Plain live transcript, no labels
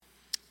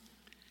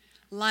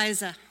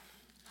Liza,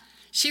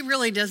 she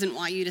really doesn't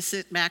want you to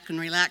sit back and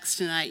relax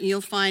tonight. And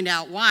you'll find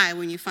out why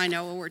when you find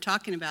out what we're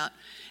talking about.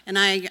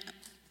 And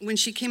when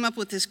she came up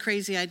with this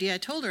crazy idea, I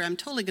told her, I'm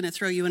totally going to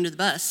throw you under the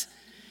bus.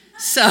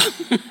 So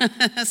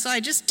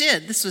I just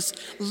did. This was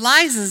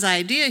Liza's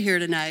idea here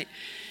tonight.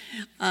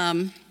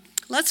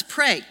 Let's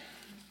pray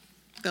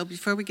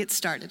before we get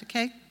started,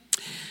 okay?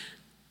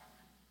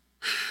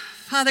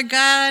 Father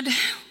God,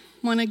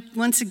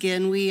 once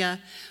again, we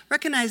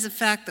recognize the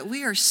fact that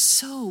we are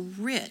so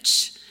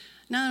rich,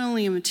 not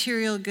only in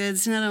material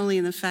goods, not only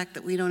in the fact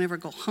that we don't ever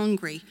go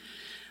hungry,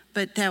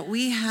 but that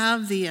we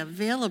have the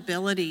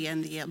availability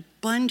and the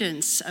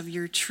abundance of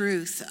your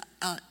truth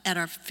at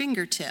our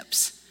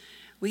fingertips.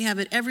 We have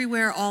it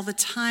everywhere, all the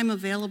time,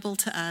 available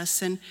to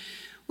us. And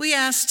we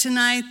ask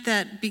tonight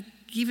that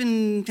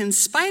even in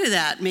spite of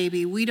that,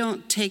 maybe, we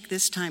don't take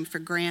this time for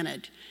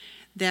granted,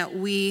 that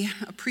we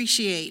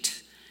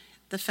appreciate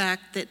the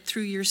fact that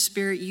through your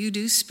Spirit you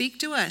do speak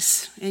to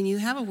us and you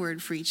have a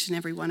word for each and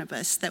every one of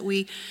us, that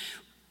we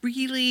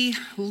really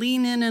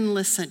lean in and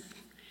listen.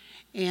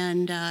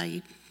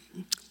 And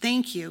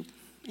thank you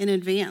in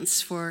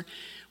advance for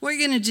what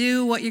you're going to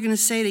do, what you're going to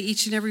say to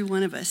each and every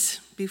one of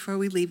us before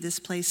we leave this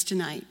place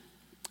tonight.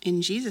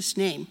 In Jesus'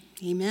 name,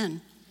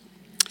 amen.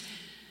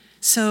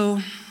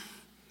 So,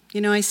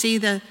 I see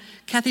the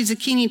Kathy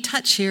Zucchini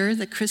touch here,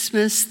 the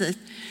Christmas, the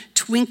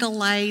twinkle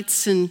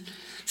lights and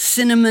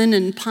cinnamon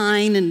and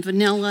pine and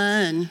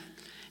vanilla and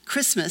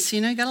Christmas.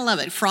 You gotta love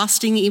it.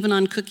 Frosting even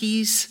on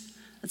cookies.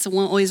 That's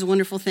always a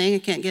wonderful thing. I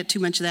can't get too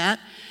much of that.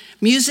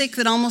 Music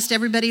that almost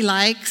everybody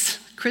likes.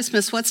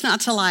 Christmas, what's not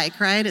to like,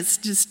 right? It's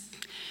just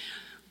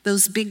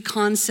those big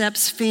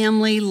concepts,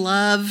 family,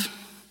 love,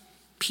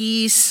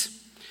 peace.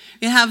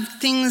 You have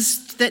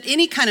things that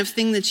any kind of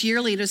thing that's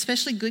yearly,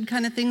 especially good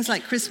kind of things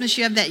like Christmas,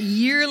 you have that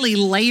yearly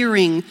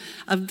layering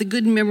of the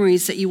good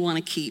memories that you want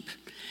to keep.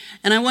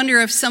 And I wonder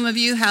if some of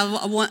you have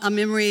a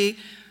memory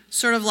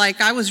sort of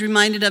like I was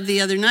reminded of the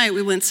other night.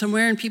 We went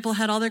somewhere and people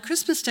had all their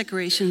Christmas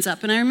decorations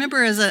up. And I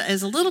remember as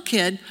a little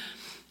kid,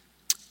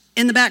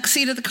 in the back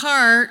seat of the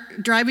car,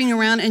 driving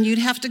around, and you'd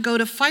have to go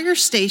to fire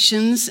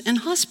stations and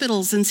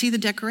hospitals and see the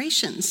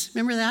decorations.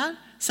 Remember that?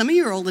 Some of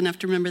you are old enough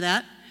to remember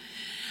that.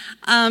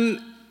 And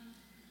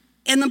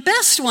the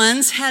best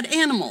ones had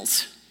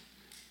animals.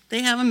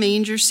 They have a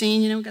manger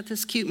scene, we got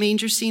this cute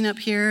manger scene up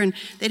here, and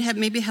they'd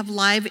maybe have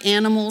live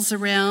animals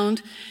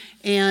around.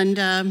 And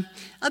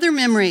other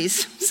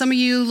memories. Some of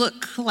you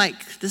look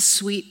like the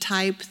sweet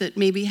type that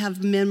maybe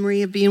have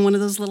memory of being one of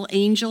those little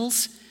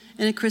angels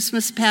in a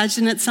Christmas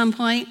pageant at some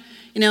point.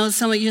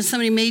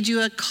 Somebody made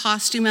you a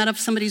costume out of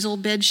somebody's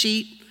old bed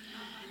sheet,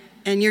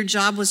 and your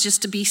job was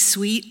just to be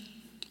sweet,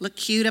 look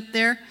cute up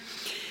there.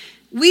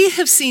 We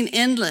have seen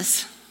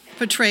endless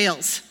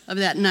portrayals of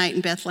that night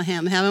in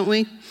Bethlehem, haven't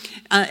we?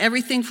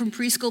 Everything from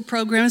preschool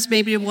programs,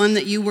 maybe one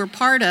that you were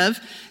part of,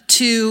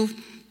 to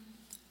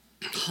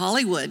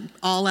Hollywood,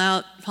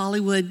 all-out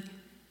Hollywood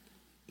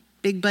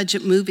big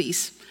budget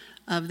movies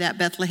of that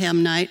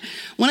Bethlehem night.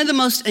 One of the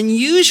most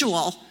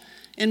unusual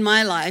in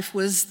my life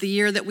was the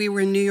year that we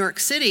were in New York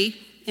City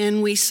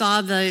and we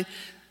saw the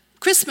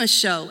Christmas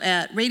show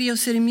at Radio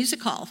City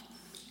Music Hall.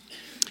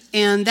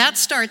 And that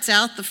starts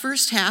out the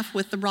first half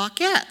with the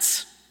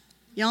Rockettes.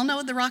 Y'all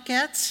know the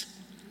Rockettes?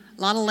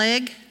 A lot of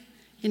leg,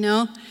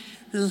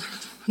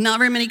 not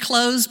very many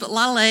clothes, but a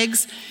lot of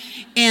legs.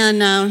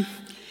 And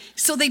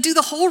so they do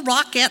the whole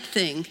Rockette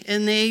thing,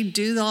 and they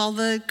do all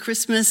the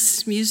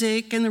Christmas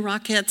music, and the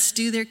Rockettes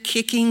do their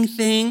kicking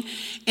thing.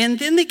 And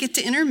then they get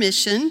to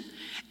intermission,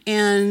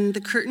 and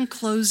the curtain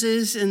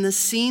closes, and the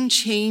scene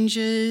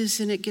changes,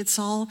 and it gets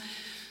all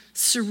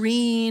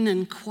serene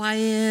and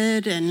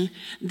quiet. And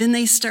then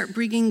they start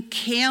bringing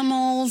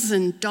camels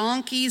and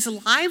donkeys,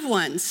 live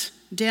ones,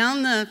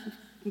 down the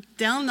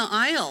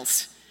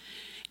aisles.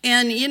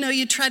 And,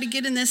 you try to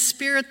get in this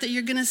spirit that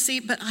you're going to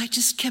see, but I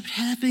just kept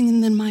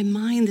having in my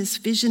mind this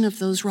vision of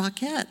those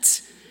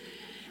Rockettes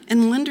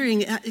and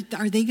wondering,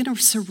 are they going to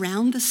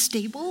surround the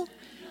stable?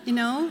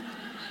 They're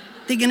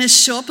going to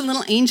show up in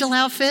little angel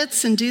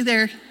outfits and do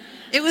their...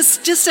 It was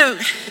just a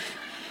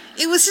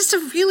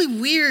really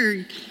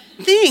weird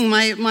thing.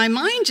 My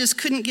mind just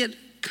couldn't get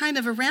kind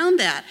of around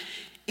that.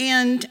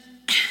 And...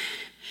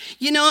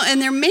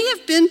 and there may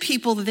have been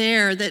people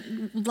there that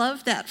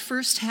loved that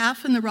first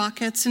half and the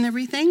Rockettes and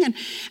everything. And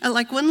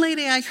like one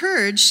lady I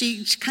heard,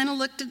 she kind of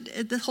looked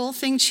at the whole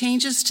thing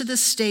changes to the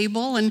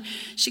stable, and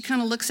she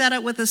kind of looks at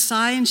it with a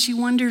sigh, and she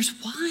wonders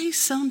why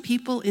some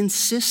people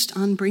insist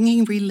on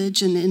bringing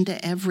religion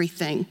into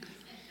everything.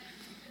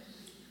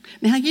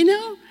 Now,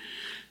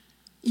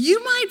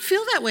 you might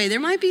feel that way. There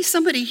might be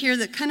somebody here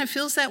that kind of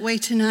feels that way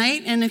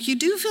tonight. And if you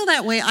do feel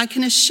that way, I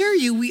can assure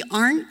you we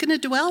aren't going to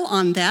dwell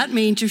on that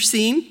manger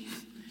scene.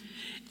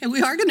 And we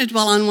are going to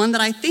dwell on one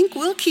that I think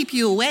will keep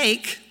you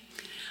awake.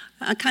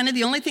 Kind of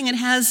the only thing it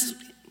has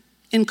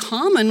in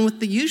common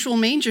with the usual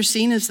manger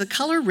scene is the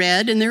color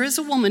red, and there is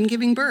a woman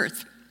giving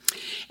birth.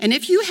 And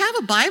if you have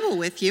a Bible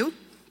with you,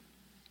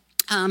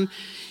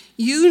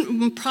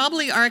 you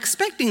probably are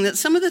expecting that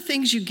some of the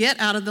things you get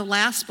out of the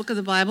last book of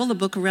the Bible, the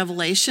book of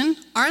Revelation,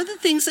 are the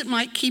things that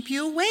might keep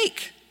you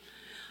awake,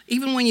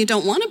 even when you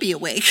don't want to be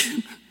awake,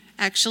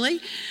 actually.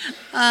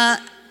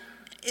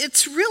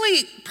 It's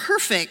really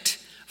perfect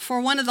for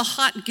one of the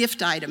hot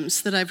gift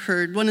items that I've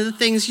heard. One of the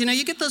things,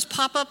 you get those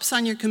pop-ups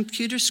on your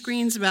computer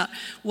screens about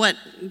what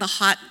the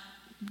hot,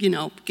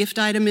 gift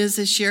item is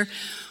this year.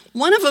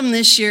 One of them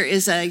this year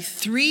is a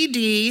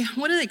 3D,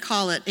 what do they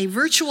call it? A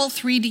virtual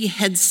 3D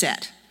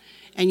headset.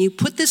 And you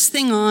put this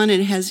thing on,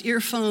 and it has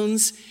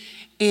earphones,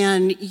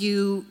 and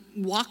you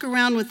walk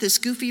around with this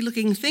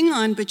goofy-looking thing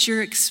on, but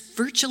you're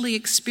virtually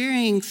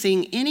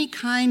experiencing any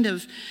kind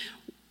of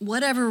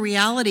whatever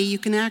reality you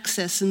can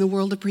access in the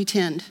world of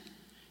pretend.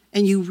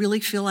 And you really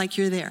feel like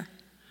you're there.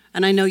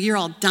 And I know you're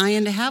all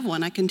dying to have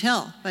one, I can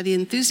tell by the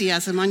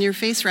enthusiasm on your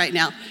face right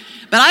now.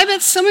 But I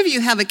bet some of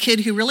you have a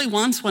kid who really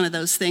wants one of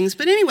those things.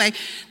 But anyway,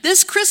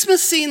 this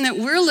Christmas scene that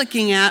we're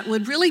looking at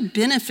would really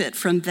benefit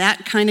from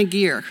that kind of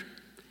gear.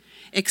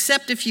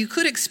 Except if you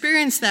could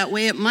experience that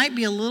way, it might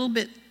be a little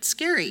bit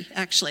scary,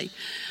 actually.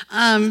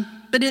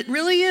 But it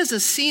really is a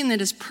scene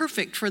that is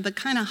perfect for the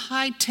kind of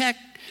high-tech,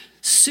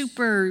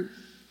 super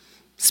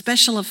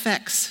special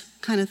effects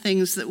kind of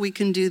things that we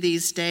can do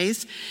these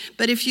days.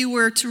 But if you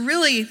were to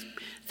really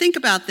think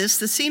about this,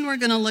 the scene we're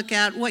going to look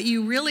at, what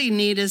you really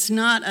need is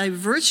not a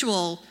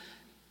virtual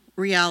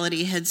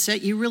reality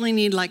headset. You really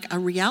need like a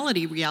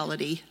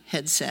reality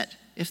headset,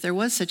 if there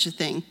was such a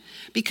thing.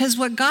 Because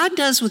what God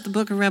does with the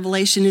book of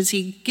Revelation is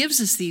he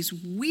gives us these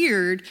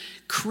weird,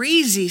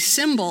 crazy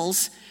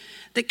symbols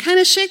that kind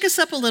of shake us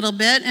up a little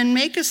bit and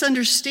make us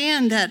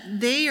understand that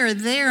they are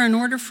there in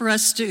order for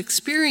us to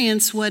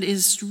experience what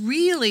is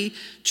really,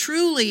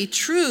 truly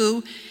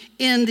true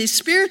in the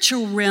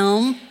spiritual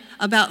realm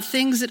about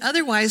things that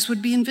otherwise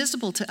would be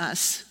invisible to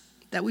us,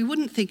 that we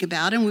wouldn't think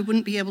about and we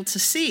wouldn't be able to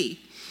see.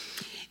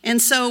 And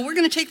so we're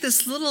going to take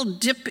this little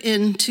dip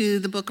into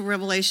the book of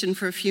Revelation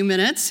for a few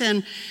minutes.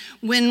 And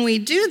when we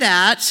do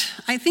that,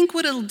 I think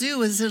what it'll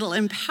do is it'll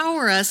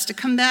empower us to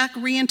come back,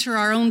 re-enter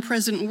our own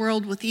present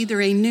world with either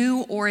a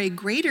new or a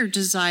greater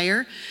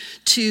desire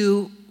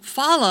to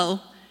follow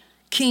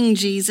King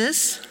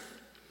Jesus.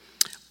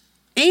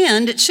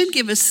 And it should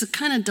give us a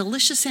kind of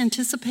delicious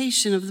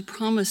anticipation of the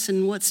promise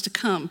and what's to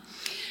come.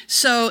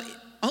 So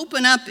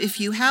open up, if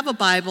you have a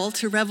Bible,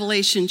 to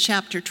Revelation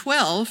chapter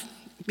 12.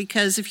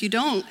 Because if you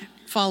don't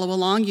follow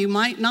along, you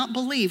might not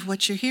believe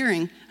what you're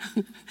hearing.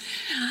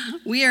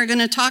 We are going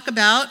to talk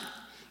about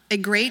a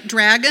great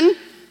dragon,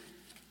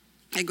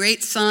 a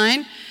great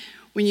sign.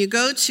 When you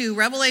go to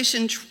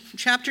Revelation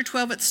chapter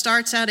 12, it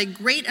starts out, a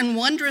great and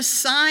wondrous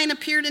sign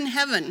appeared in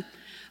heaven,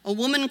 a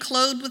woman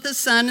clothed with the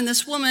sun, and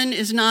this woman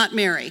is not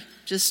Mary.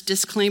 Just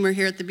disclaimer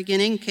here at the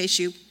beginning in case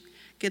you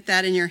get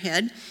that in your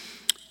head.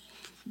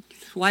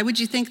 Why would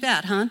you think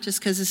that, huh? Just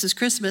because this is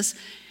Christmas.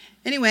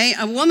 Anyway,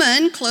 a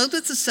woman clothed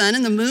with the sun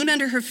and the moon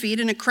under her feet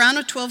and a crown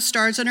of 12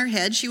 stars on her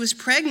head. She was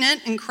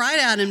pregnant and cried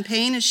out in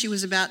pain as she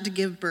was about to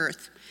give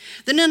birth.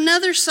 Then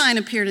another sign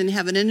appeared in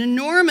heaven, an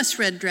enormous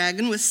red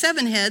dragon with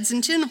 7 heads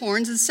and 10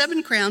 horns and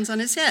 7 crowns on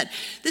his head.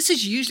 This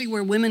is usually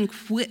where women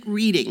quit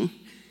reading,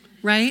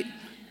 right?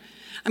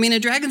 I mean, a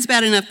dragon's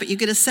bad enough, but you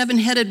get a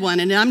 7-headed one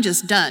and I'm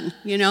just done,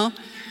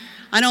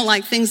 I don't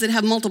like things that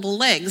have multiple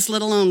legs,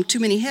 let alone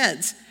too many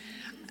heads.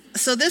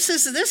 So this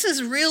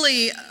is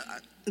really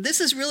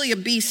a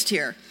beast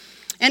here.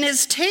 And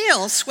his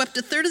tail swept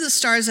a third of the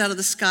stars out of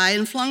the sky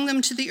and flung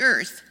them to the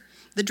earth.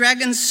 The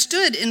dragon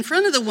stood in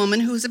front of the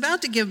woman who was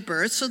about to give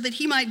birth so that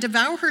he might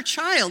devour her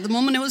child the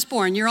moment it was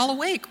born. You're all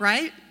awake,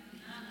 right?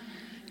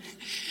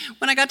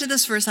 When I got to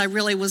this verse, I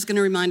really was going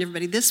to remind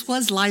everybody, this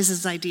was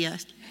Liza's idea.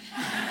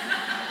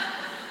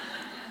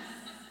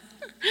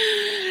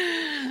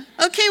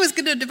 Okay, was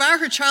going to devour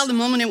her child the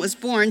moment it was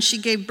born. She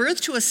gave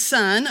birth to a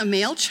son, a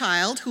male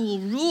child, who will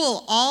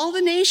rule all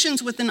the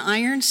nations with an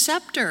iron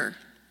scepter.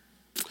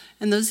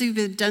 And those of you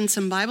who have done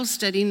some Bible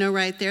study know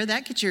right there,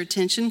 that gets your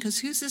attention, because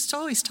who's this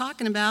always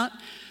talking about?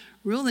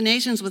 Rule the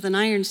nations with an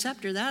iron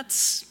scepter.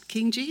 That's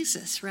King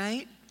Jesus,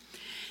 right?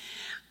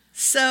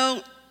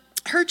 So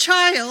her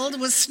child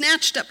was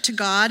snatched up to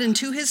God and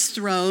to his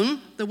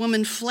throne. The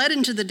woman fled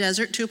into the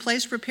desert to a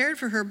place prepared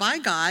for her by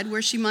God,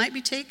 where she might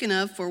be taken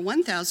of for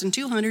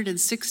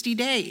 1,260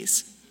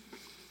 days.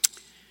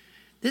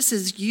 This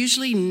is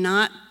usually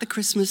not the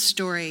Christmas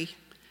story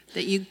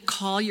that you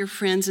call your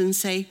friends and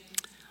say,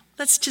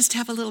 let's just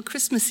have a little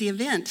Christmassy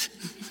event.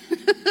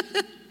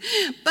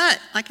 But,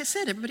 like I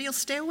said, everybody will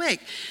stay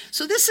awake.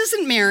 So this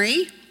isn't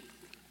Mary.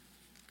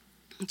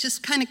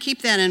 Just kind of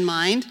keep that in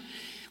mind.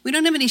 We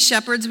don't have any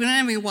shepherds, we don't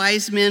have any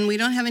wise men, we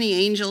don't have any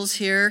angels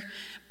here,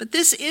 but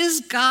this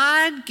is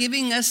God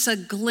giving us a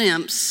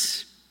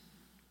glimpse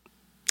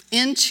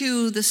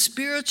into the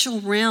spiritual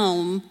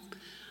realm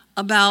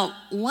about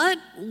what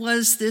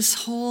was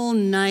this whole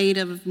night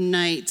of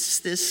nights,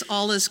 this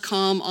all is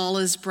calm, all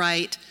is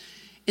bright,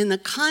 in the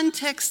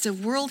context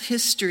of world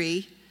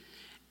history,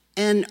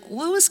 and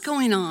what was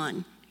going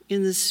on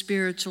in the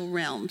spiritual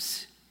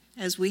realms.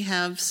 as we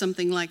have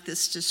something like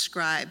this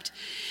described.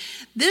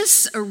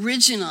 This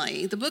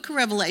originally, the book of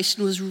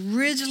Revelation was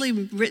originally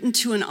written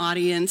to an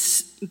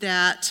audience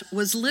that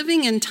was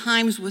living in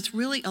times with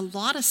really a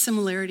lot of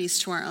similarities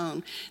to our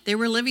own. They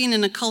were living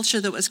in a culture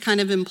that was kind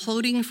of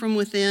imploding from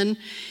within,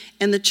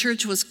 and the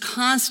church was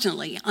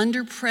constantly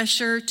under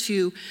pressure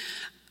to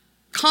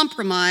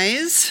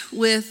compromise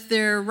with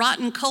their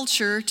rotten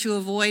culture to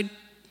avoid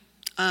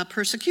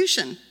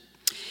persecution.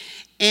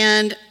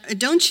 And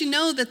don't you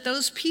know that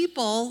those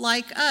people,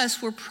 like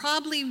us, were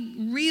probably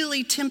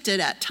really tempted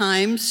at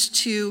times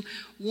to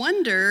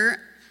wonder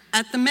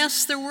at the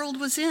mess their world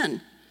was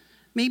in,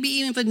 maybe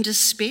even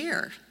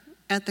despair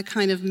at the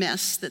kind of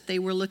mess that they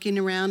were looking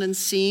around and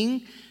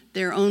seeing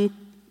their own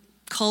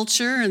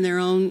culture and their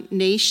own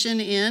nation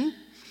in.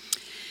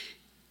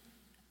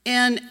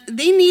 And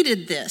they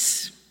needed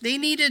this. They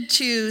needed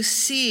to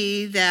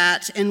see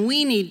that, and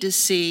we need to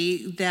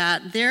see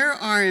that there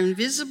are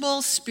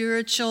invisible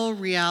spiritual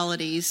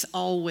realities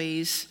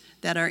always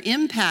that are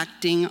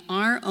impacting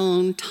our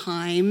own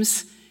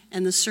times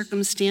and the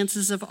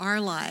circumstances of our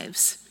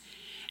lives.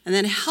 And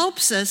that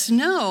helps us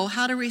know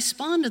how to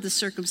respond to the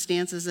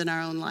circumstances in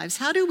our own lives.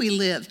 How do we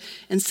live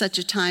in such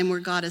a time where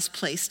God has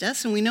placed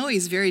us? And we know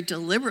He's very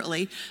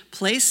deliberately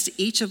placed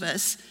each of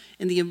us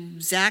in the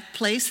exact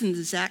place and the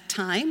exact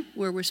time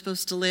where we're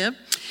supposed to live.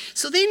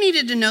 So they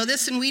needed to know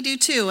this, and we do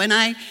too.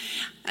 And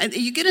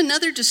you get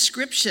another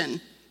description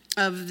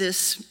of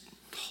this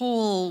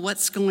whole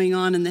what's going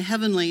on in the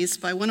heavenlies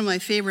by one of my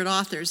favorite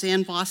authors,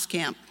 Ann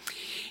Voskamp.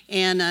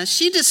 And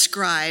she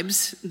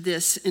describes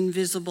this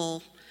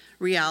invisible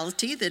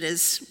reality that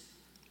is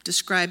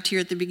described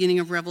here at the beginning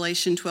of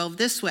Revelation 12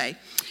 this way.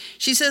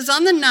 She says,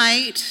 on the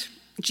night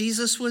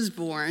Jesus was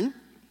born,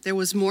 there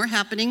was more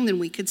happening than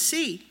we could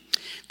see.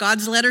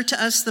 God's letter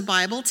to us, the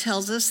Bible,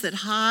 tells us that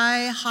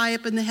high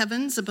up in the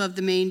heavens above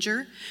the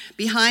manger,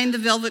 behind the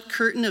velvet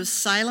curtain of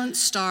silent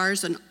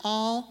stars, an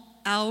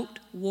all-out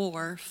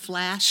war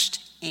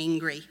flashed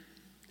angry.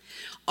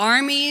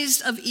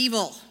 Armies of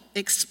evil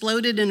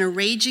exploded in a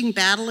raging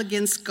battle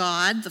against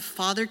God, the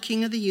Father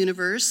King of the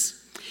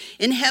universe.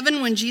 In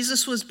heaven, when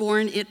Jesus was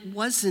born, it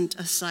wasn't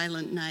a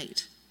silent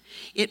night.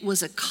 It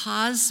was a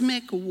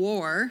cosmic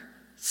war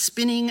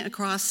spinning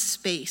across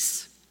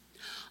space.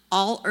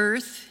 All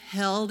earth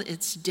held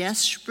its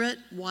desperate,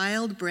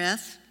 wild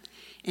breath,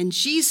 and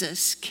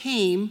Jesus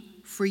came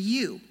for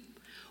you,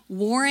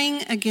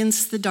 warring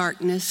against the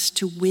darkness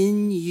to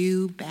win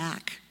you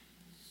back.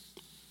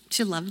 Don't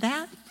you love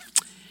that?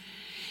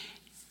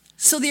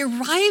 So the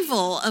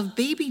arrival of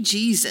baby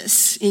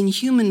Jesus in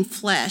human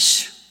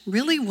flesh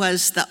really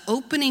was the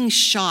opening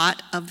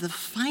shot of the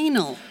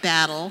final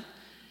battle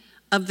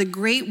of the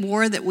great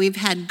war that we've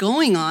had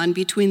going on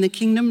between the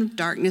kingdom of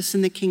darkness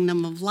and the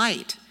kingdom of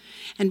light.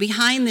 And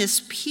behind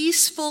this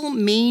peaceful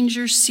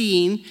manger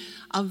scene,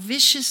 a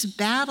vicious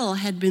battle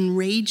had been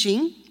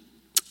raging,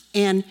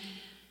 and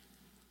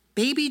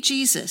baby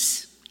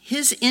Jesus,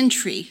 his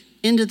entry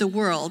into the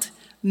world,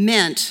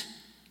 meant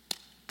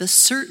the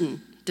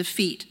certain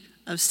defeat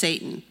of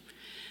Satan.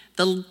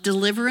 The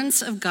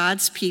deliverance of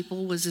God's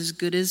people was as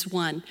good as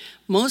won.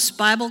 Most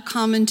Bible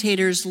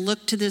commentators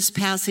look to this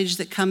passage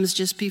that comes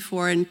just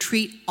before and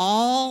treat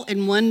all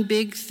in one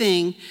big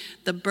thing: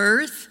 the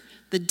birth,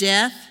 the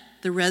death,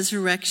 the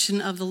resurrection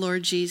of the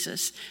Lord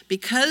Jesus.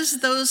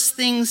 Because those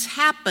things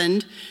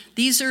happened,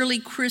 these early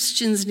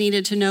Christians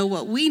needed to know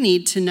what we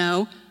need to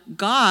know: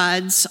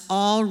 God's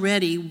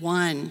already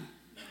won.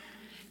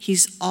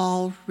 He's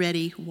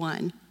already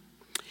won.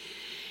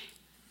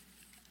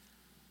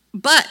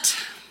 But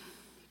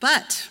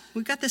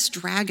we've got this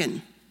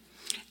dragon.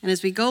 And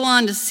as we go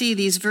on to see,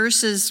 these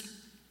verses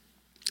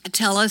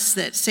tell us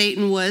that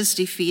Satan was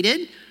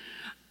defeated,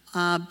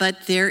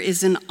 but there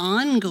is an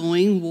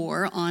ongoing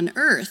war on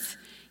earth.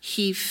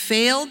 He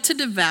failed to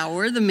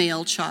devour the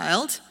male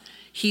child.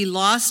 He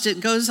lost, it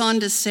goes on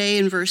to say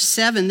in verse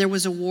 7, there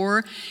was a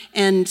war,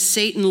 and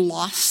Satan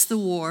lost the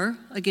war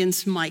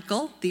against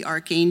Michael, the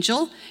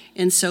archangel,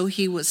 and so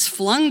he was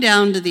flung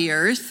down to the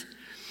earth.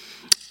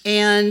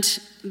 And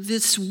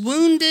this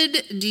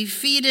wounded,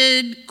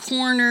 defeated,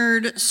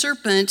 cornered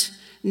serpent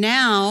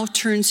now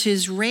turns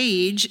his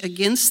rage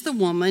against the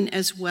woman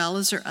as well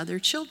as her other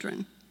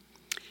children.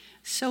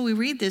 So we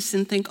read this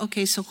and think,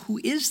 okay, so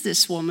who is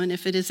this woman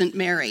if it isn't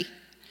Mary?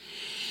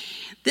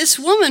 This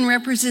woman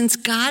represents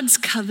God's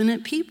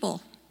covenant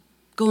people,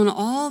 going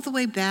all the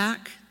way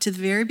back to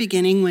the very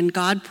beginning when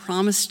God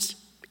promised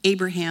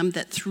Abraham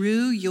that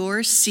through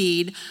your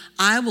seed,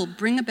 I will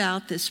bring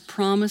about this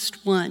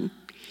promised one.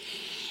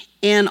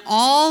 And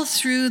all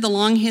through the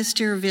long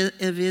history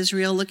of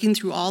Israel, looking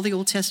through all the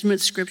Old Testament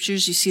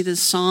scriptures, you see the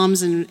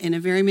Psalms and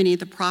very many of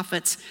the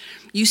prophets,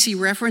 you see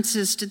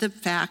references to the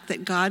fact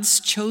that God's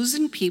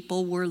chosen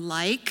people were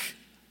like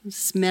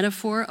this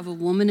metaphor of a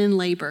woman in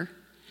labor.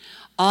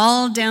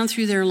 All down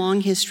through their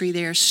long history,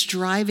 they are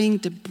striving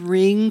to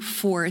bring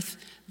forth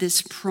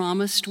this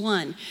promised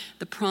one.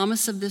 The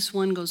promise of this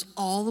one goes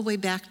all the way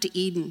back to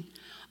Eden,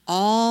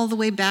 all the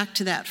way back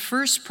to that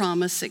first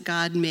promise that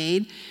God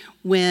made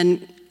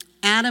when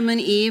Adam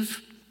and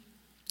Eve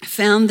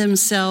found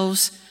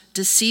themselves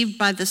deceived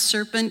by the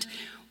serpent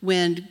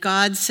when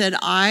God said,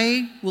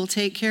 I will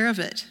take care of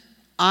it.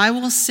 I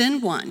will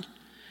send one.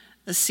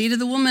 The seed of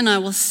the woman, I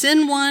will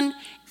send one,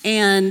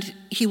 and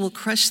he will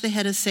crush the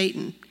head of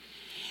Satan.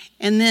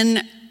 And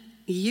then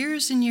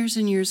years and years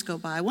and years go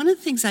by. One of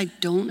the things I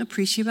don't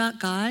appreciate about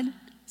God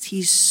is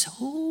he's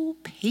so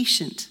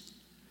patient.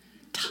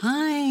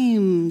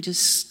 Time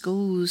just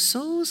goes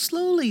so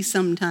slowly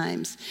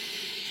sometimes.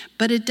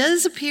 But it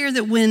does appear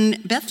that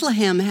when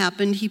Bethlehem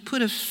happened, he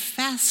put a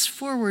fast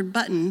forward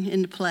button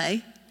into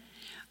play.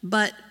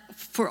 But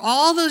for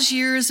all those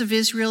years of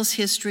Israel's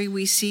history,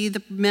 we see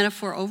the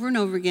metaphor over and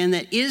over again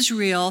that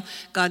Israel,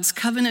 God's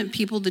covenant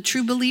people, the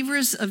true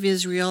believers of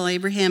Israel,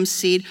 Abraham's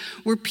seed,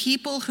 were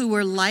people who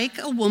were like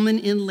a woman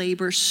in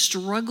labor,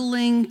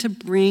 struggling to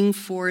bring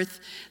forth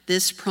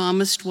this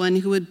promised one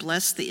who would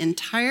bless the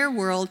entire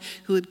world,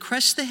 who would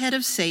crush the head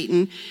of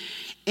Satan.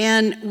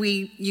 And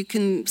you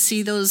can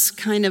see those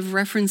kind of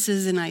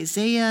references in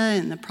Isaiah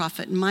and the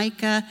prophet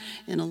Micah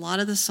and a lot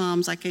of the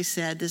Psalms, like I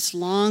said, this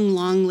long,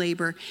 long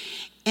labor.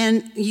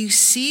 And you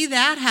see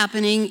that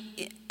happening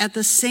at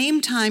the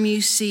same time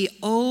you see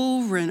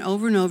over and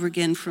over and over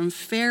again from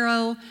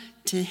Pharaoh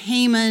to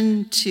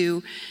Haman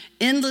to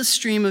endless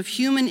stream of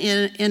human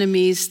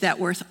enemies that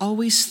were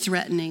always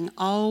threatening,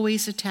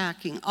 always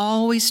attacking,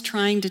 always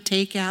trying to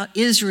take out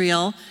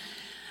Israel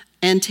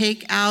and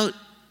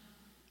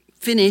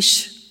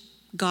finish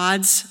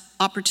God's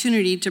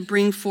opportunity to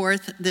bring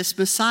forth this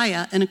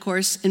Messiah. And of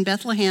course, in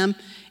Bethlehem,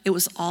 it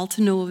was all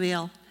to no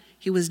avail.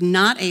 He was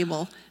not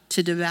able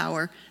to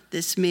devour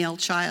this male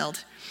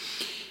child.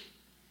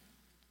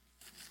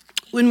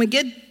 When we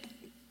get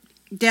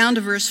down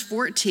to verse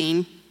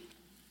 14,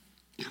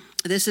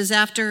 this is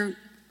after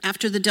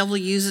the devil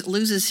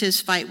loses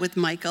his fight with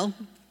Michael.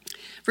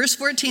 Verse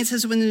 14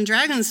 says, when the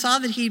dragon saw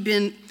that he'd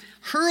been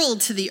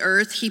hurled to the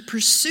earth, he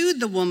pursued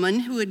the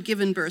woman who had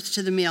given birth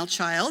to the male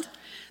child.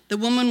 The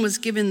woman was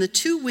given the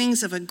 2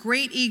 wings of a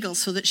great eagle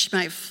so that she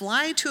might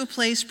fly to a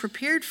place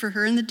prepared for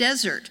her in the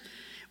desert,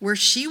 where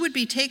she would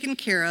be taken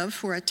care of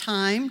for a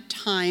time,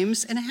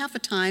 times, and a half a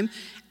time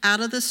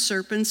out of the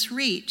serpent's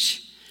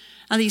reach.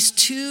 Now, these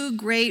 2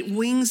 great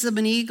wings of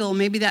an eagle,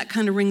 maybe that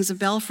kind of rings a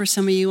bell for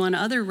some of you on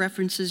other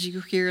references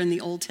you hear in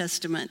the Old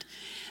Testament.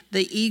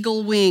 The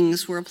eagle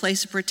wings were a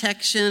place of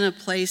protection, a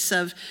place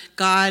of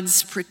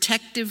God's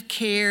protective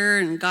care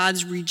and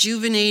God's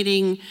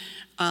rejuvenating,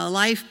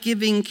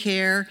 life-giving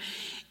care.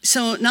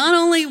 So not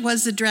only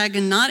was the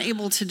dragon not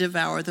able to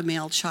devour the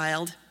male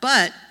child,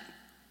 but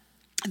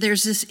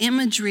there's this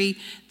imagery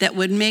that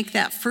would make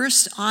that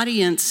first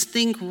audience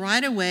think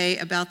right away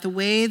about the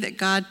way that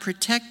God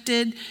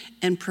protected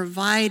and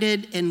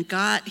provided and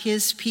got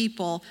his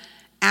people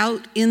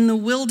out in the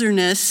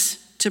wilderness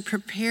to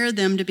prepare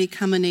them to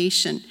become a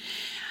nation.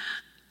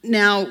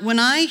 Now, when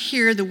I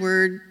hear the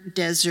word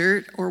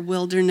desert or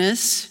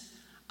wilderness,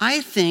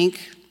 I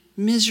think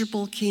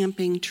miserable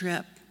camping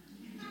trip.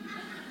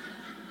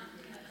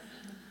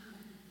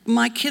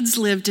 My kids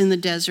lived in the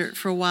desert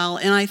for a while,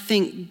 and I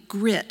think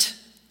grit.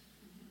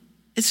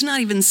 It's not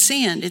even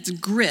sand, it's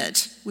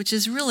grit, which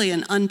is really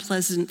an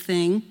unpleasant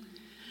thing.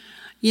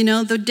 You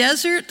know, the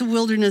desert, the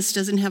wilderness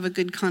doesn't have a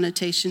good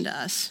connotation to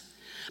us.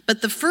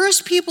 But the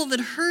first people that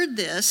heard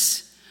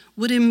this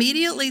would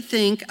immediately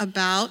think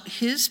about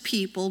his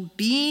people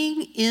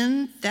being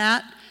in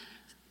that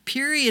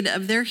period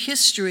of their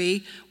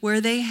history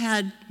where they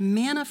had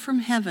manna from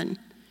heaven,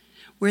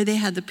 where they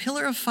had the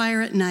pillar of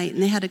fire at night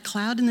and they had a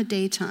cloud in the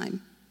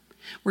daytime,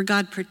 where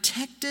God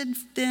protected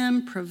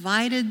them,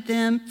 provided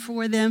them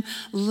for them,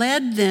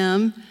 led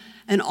them,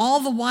 and all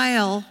the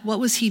while, what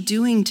was he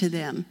doing to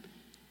them?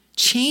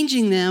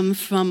 Changing them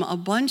from a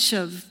bunch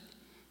of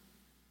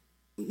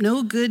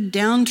no good,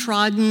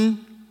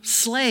 downtrodden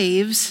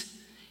slaves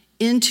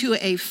into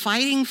a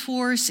fighting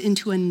force,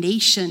 into a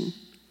nation.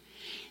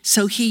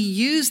 So he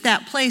used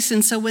that place.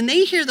 And so when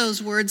they hear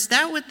those words,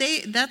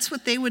 that's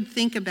what they would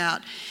think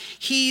about.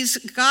 He's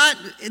got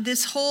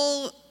this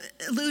whole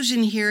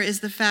illusion here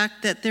is the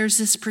fact that there's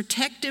this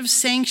protective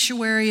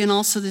sanctuary and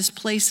also this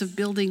place of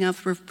building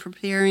up, of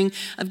preparing,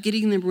 of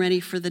getting them ready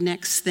for the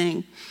next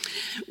thing.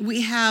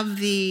 We have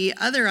the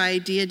other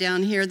idea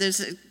down here.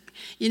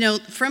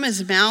 From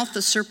his mouth,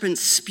 the serpent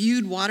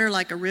spewed water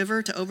like a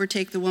river to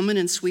overtake the woman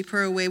and sweep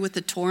her away with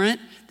the torrent.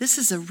 This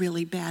is a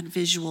really bad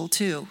visual,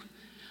 too.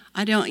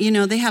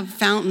 They have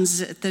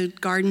fountains at the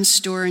garden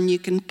store and you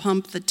can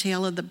pump the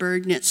tail of the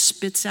bird and it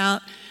spits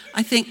out.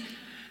 I think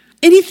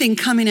anything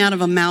coming out of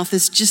a mouth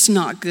is just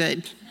not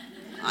good.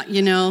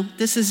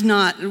 This is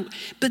not.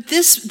 But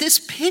this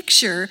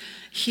picture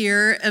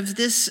here of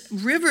this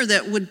river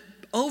that would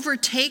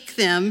overtake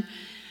them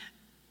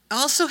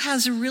also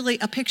has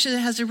a picture that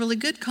has a really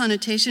good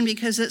connotation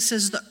because it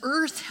says the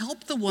earth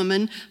helped the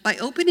woman by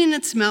opening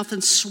its mouth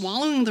and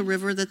swallowing the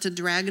river that the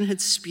dragon had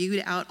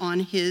spewed out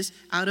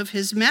of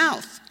his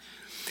mouth.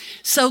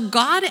 So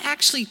God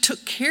actually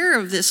took care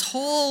of this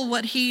whole,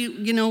 what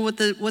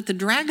the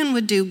dragon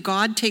would do,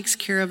 God takes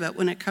care of it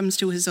when it comes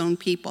to his own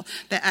people,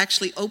 that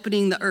actually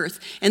opening the earth.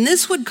 And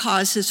this would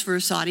cause his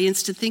first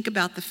audience to think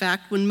about the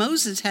fact when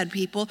Moses had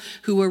people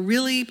who were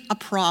really a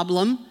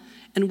problem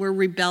and were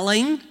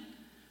rebelling,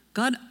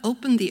 God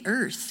opened the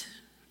earth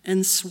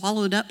and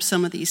swallowed up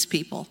some of these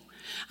people.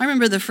 I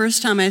remember the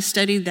first time I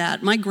studied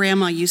that, my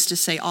grandma used to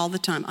say all the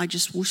time, I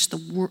just wish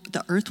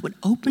the earth would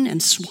open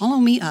and swallow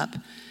me up.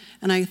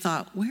 And I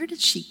thought, where did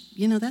she,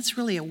 that's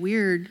really a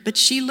weird, but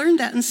she learned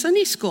that in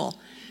Sunday school.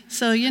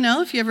 So,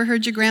 if you ever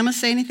heard your grandma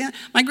say anything,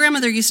 my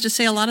grandmother used to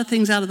say a lot of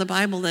things out of the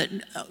Bible that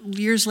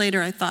years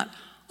later I thought,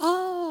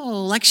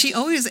 oh, like she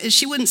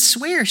wouldn't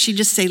swear, she'd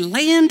just say,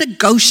 land of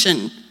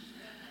Goshen.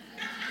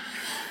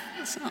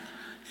 So,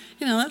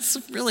 that's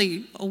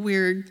really a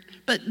weird,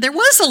 but there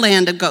was a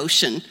land of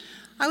Goshen.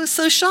 I was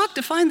so shocked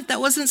to find that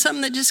wasn't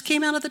something that just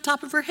came out of the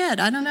top of her head.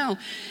 I don't know.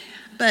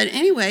 But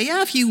anyway,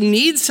 if you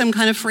need some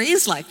kind of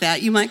phrase like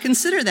that, you might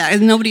consider that.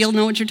 And nobody will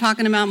know what you're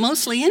talking about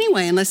mostly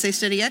anyway, unless they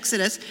study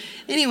Exodus.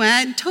 Anyway,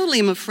 I totally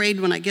am afraid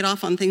when I get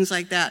off on things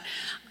like that.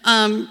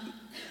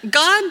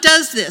 God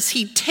does this.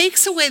 He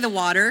takes away the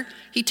water.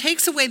 He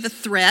takes away the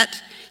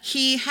threat.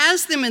 He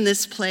has them in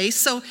this place.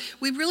 So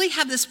we really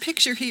have this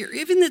picture here.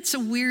 Even though it's a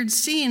weird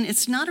scene,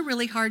 it's not a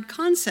really hard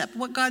concept.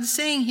 What God's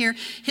saying here,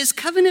 his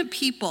covenant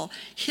people,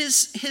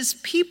 his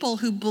people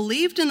who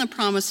believed in the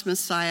promised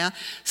Messiah,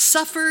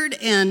 suffered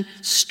and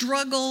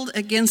struggled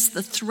against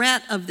the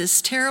threat of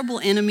this terrible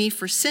enemy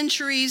for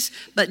centuries,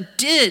 but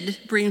did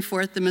bring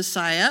forth the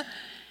Messiah.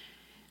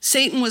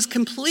 Satan was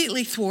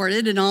completely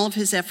thwarted in all of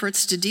his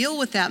efforts to deal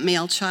with that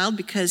male child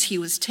because he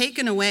was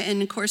taken away.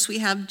 And of course, we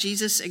have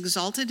Jesus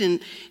exalted in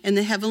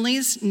the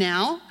heavenlies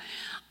now.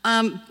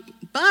 And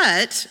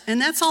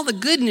that's all the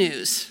good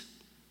news.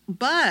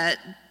 But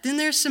then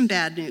there's some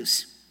bad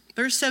news.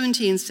 Verse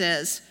 17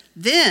 says,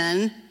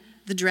 then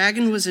the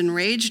dragon was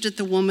enraged at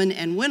the woman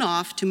and went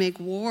off to make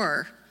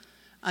war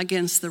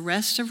against the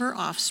rest of her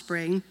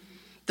offspring,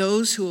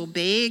 those who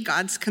obey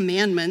God's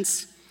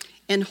commandments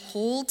and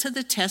hold to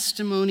the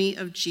testimony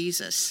of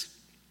Jesus.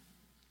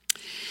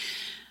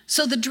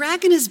 So the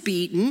dragon is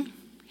beaten,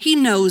 he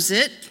knows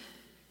it,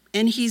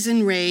 and he's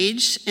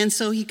enraged, and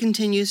so he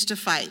continues to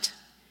fight.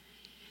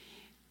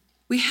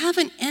 We have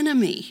an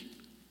enemy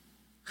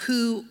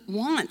who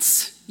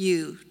wants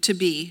you to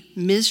be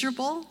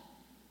miserable,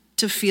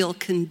 to feel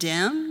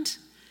condemned,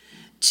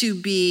 to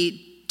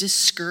be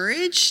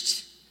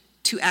discouraged,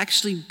 to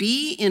actually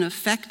be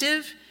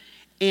ineffective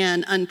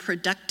and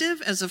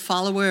unproductive as a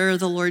follower of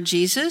the Lord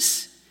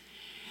Jesus.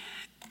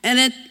 And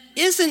it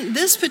isn't,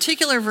 this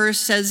particular verse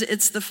says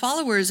it's the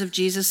followers of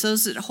Jesus,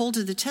 those that hold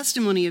to the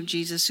testimony of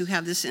Jesus, who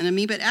have this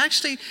enemy. But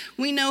actually,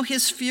 we know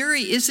his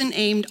fury isn't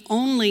aimed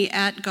only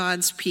at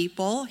God's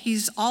people.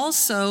 He's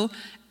also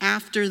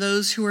after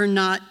those who are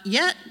not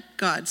yet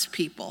God's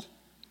people.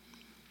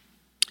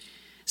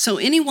 So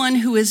anyone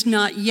who is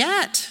not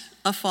yet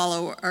a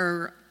follower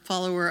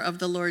of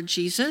the Lord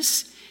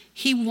Jesus,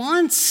 he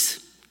wants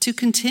to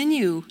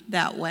continue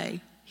that way.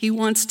 He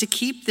wants to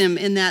keep them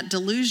in that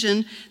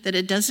delusion that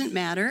it doesn't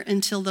matter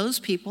until those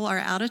people are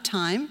out of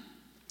time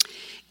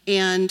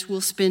and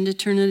will spend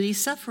eternity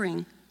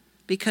suffering.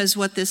 Because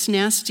what this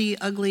nasty,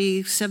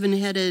 ugly,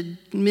 seven-headed,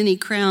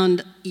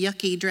 many-crowned,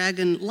 yucky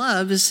dragon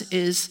loves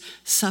is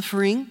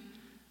suffering,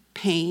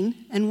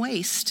 pain, and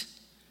waste.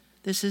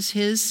 This is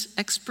his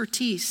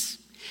expertise.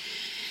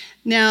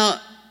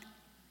 Now,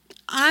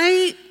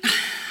 I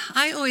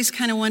always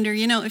kind of wonder,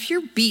 if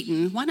you're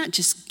beaten, why not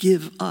just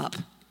give up?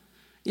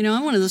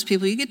 I'm one of those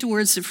people, you get to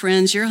Words to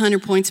Friends, you're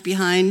 100 points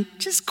behind,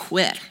 just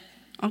quit,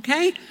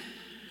 okay?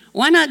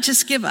 Why not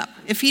just give up?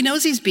 If he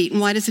knows he's beaten,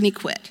 why doesn't he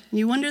quit?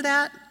 You wonder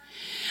that?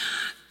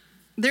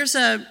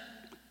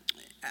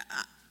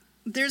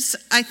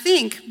 I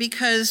think,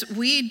 because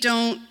we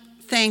don't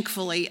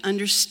thankfully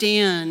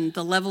understand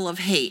the level of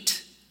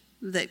hate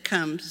that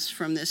comes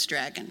from this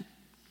dragon.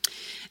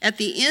 At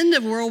the end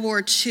of World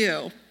War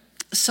II,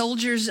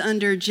 soldiers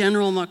under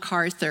General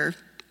MacArthur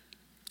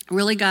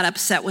really got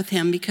upset with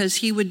him because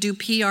he would do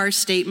PR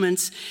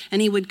statements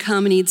and he would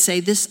come and he'd say,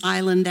 this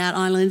island, that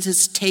island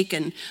is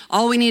taken.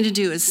 All we need to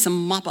do is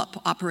some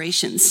mop-up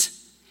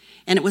operations.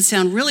 And it would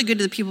sound really good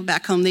to the people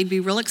back home. They'd be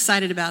real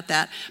excited about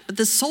that. But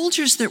the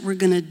soldiers that were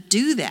going to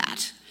do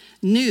that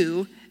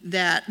knew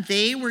that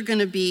they were going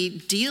to be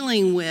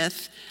dealing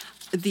with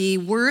the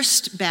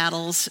worst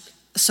battles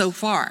so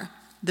far,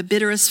 the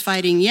bitterest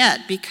fighting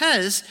yet,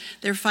 because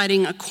they're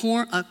fighting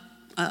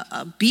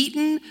a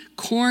beaten,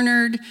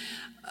 cornered,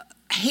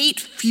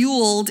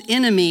 hate-fueled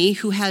enemy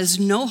who has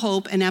no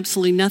hope and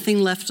absolutely nothing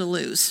left to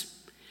lose.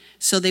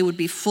 So they would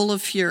be full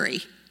of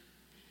fury.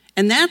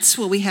 And that's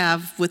what we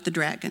have with the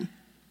dragon,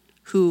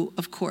 who,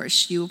 of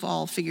course, you've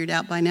all figured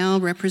out by now,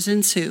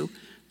 represents who?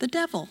 The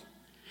devil.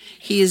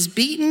 He is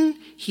beaten,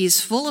 he's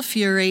full of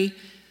fury,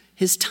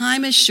 his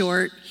time is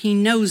short, he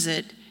knows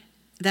it.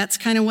 That's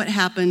kind of what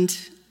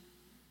happened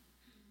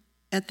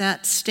at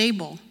that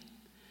stable.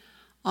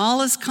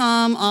 All is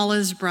calm, all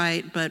is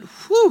bright, but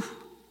whew,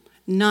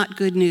 not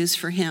good news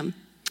for him.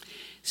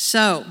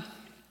 So,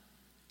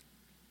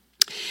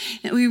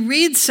 we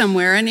read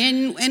somewhere,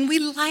 and we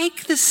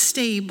like the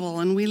stable,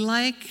 and we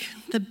like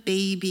the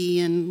baby,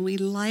 and we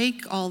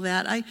like all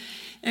that. I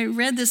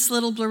read this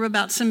little blurb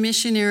about some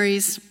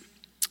missionaries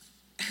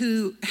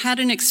who had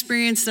an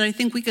experience that I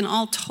think we can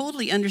all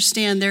totally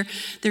understand.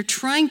 They're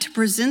trying to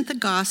present the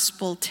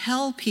gospel,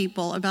 tell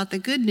people about the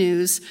good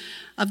news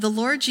of the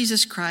Lord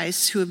Jesus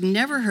Christ who have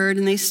never heard,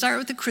 and they start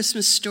with the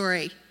Christmas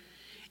story.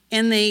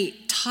 And they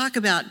talk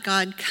about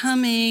God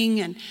coming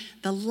and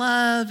the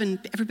love, and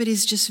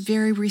everybody's just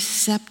very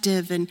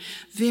receptive and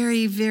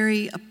very,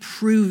 very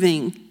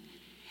approving.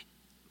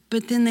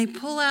 But then they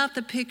pull out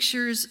the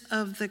pictures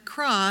of the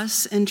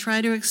cross and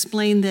try to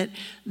explain that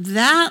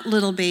that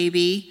little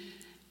baby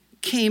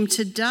came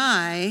to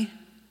die.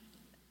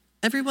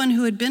 Everyone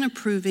who had been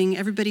approving,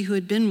 everybody who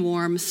had been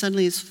warm,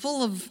 suddenly is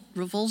full of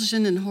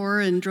revulsion and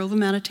horror and drove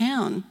him out of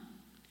town.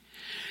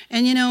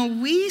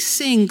 And we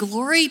sing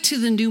glory to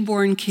the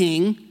newborn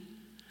king,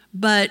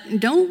 but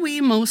don't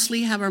we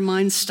mostly have our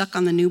minds stuck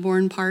on the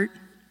newborn part?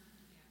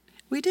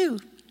 We do.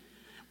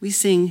 We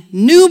sing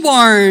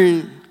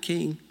newborn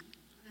king,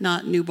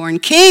 not newborn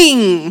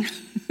king.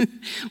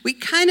 We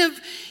kind of,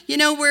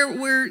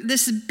 we're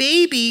this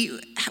baby,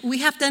 we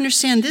have to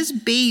understand this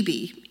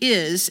baby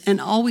is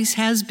and always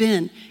has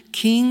been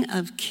King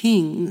of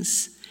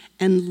Kings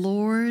and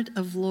Lord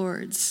of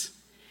Lords.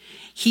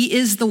 He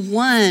is the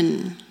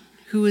one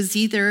who is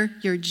either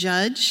your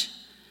judge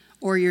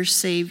or your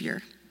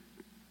savior.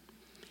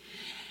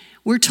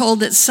 We're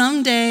told that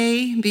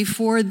someday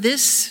before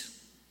this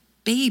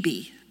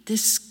baby,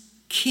 this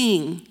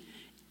king,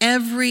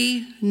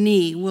 every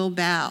knee will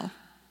bow.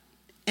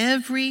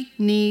 Every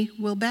knee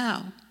will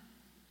bow.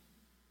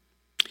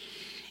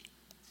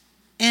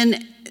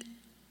 And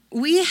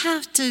we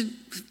have to,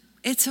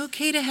 it's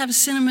okay to have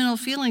sentimental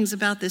feelings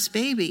about this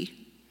baby.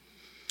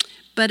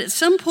 But at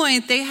some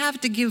point, they have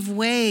to give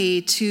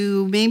way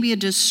to maybe a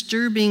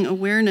disturbing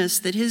awareness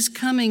that his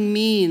coming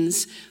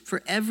means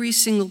for every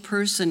single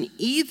person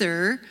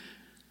either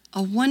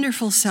a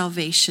wonderful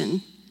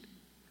salvation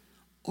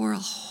or a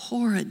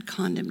horrid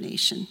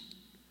condemnation.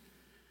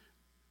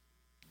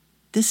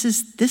 This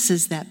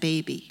is that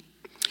baby.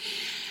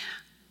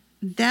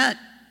 That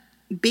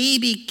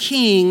baby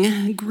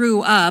king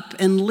grew up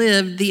and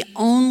lived the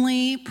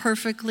only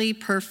perfectly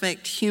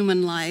perfect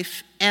human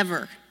life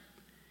ever,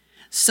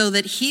 so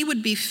that he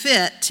would be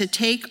fit to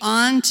take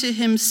on to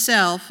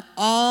himself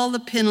all the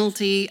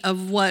penalty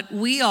of what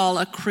we all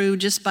accrue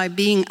just by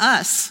being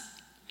us.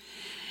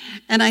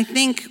 And I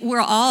think we're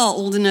all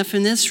old enough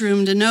in this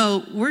room to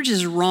know we're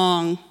just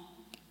wrong,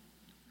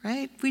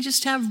 right? We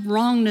just have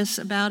wrongness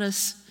about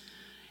us.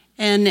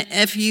 And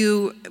if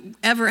you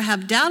ever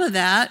have doubt of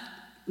that,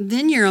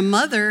 then you're a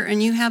mother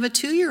and you have a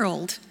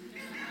 2-year-old.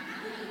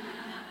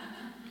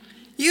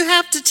 You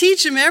have to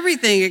teach him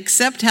everything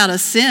except how to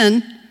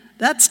sin.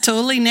 That's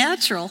totally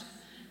natural.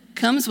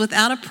 Comes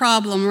without a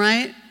problem,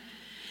 right?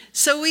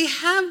 So we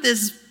have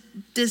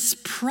this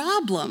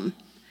problem.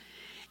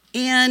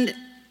 And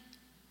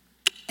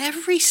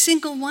every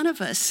single one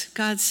of us,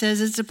 God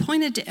says, it's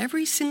appointed to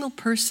every single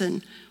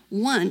person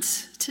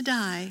once to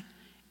die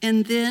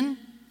and then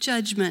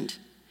judgment.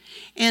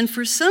 And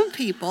for some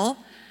people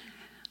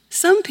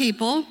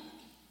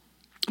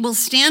will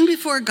stand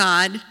before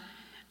God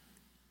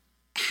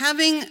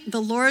having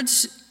the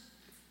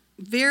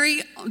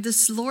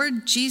this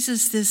Lord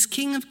Jesus, this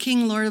King of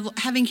Kings, Lord of,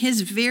 having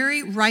his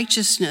very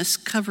righteousness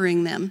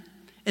covering them.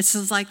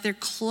 It's like they're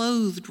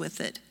clothed with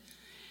it.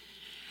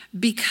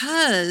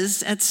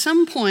 Because at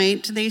some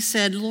point they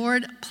said,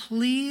 Lord,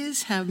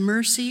 please have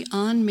mercy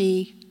on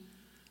me.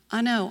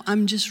 I know,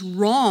 I'm just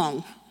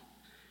wrong.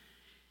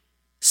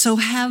 So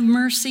have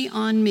mercy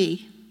on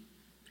me.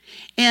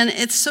 And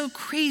it's so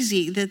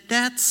crazy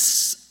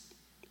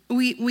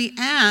we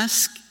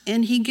ask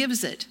and he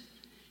gives it.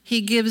 He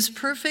gives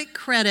perfect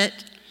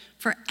credit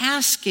for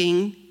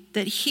asking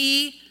that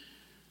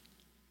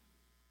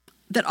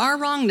our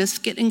wrongness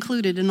get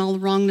included in all the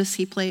wrongness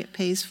he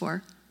pays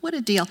for. What a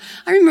deal.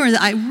 I remember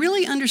that I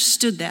really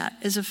understood that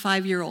as a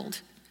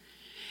 5-year-old.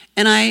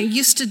 And I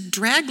used to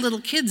drag little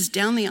kids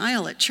down the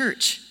aisle at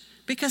church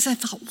because I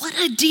thought, what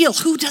a deal.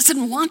 Who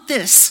doesn't want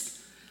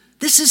this?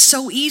 This is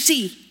so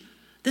easy.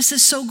 This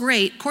is so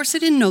great. Of course, I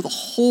didn't know the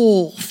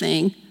whole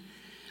thing,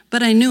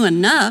 but I knew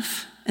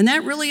enough. And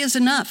that really is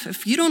enough.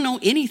 If you don't know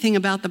anything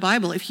about the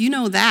Bible, if you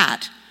know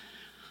that,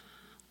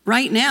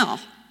 right now,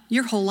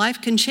 your whole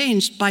life can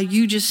change by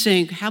you just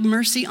saying, have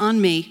mercy on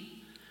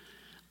me.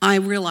 I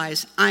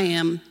realize I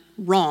am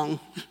wrong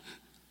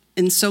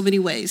in so many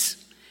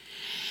ways.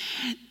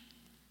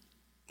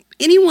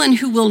 Anyone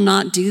who will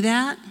not do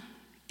that,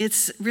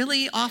 it's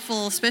really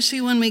awful,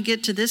 especially when we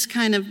get to this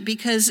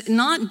because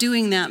not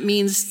doing that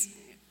means,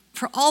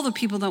 for all the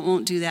people that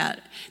won't do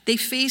that, they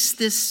face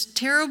this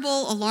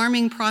terrible,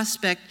 alarming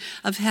prospect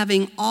of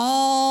having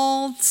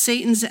all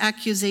Satan's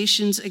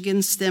accusations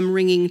against them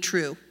ringing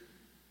true.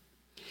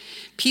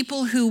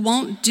 People who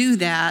won't do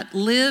that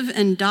live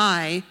and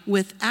die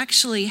with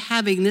actually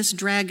having this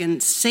dragon,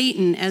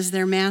 Satan, as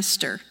their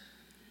master,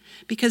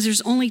 because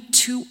there's only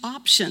two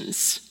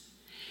options.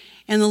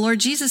 And the Lord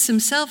Jesus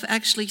himself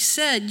actually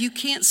said, you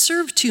can't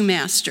serve two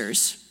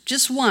masters,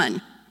 just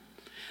one.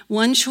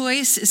 One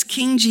choice is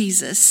King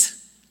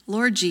Jesus,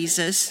 Lord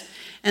Jesus,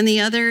 and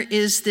the other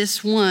is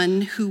this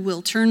one who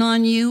will turn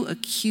on you,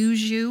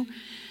 accuse you,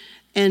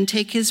 and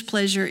take his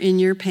pleasure in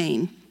your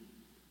pain.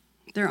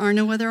 There are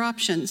no other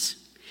options.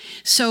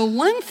 So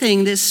one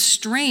thing this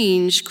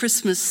strange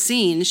Christmas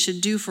scene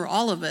should do for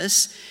all of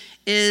us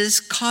is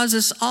cause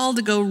us all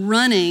to go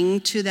running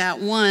to that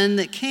one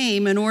that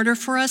came in order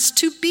for us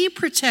to be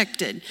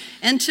protected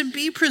and to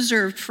be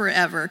preserved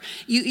forever.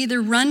 You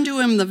either run to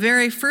him the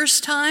very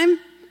first time,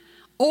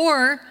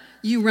 or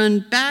you run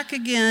back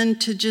again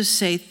to just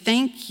say,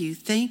 thank you,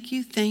 thank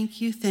you,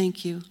 thank you,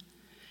 thank you.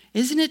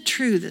 Isn't it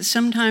true that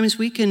sometimes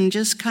we can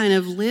just kind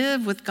of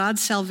live with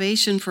God's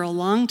salvation for a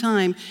long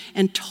time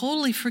and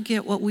totally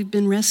forget what we've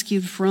been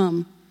rescued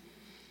from?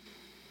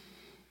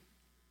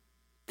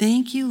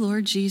 Thank you,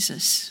 Lord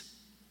Jesus,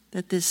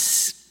 that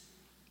this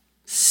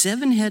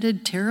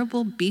seven-headed,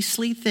 terrible,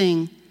 beastly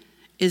thing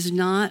is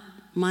not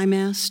my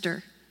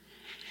master.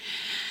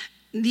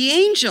 The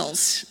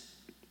angels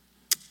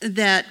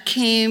that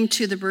came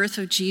to the birth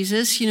of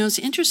Jesus, it's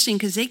interesting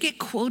because they get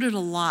quoted a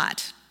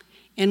lot.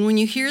 And when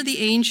you hear the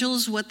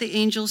angels, what the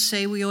angels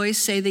say, we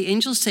always say, the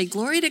angels say,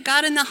 glory to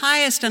God in the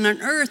highest, and on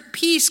earth,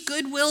 peace,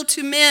 goodwill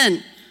to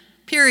men,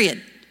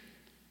 period.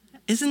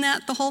 Isn't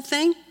that the whole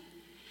thing?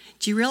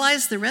 Do you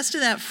realize the rest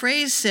of that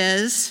phrase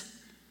says,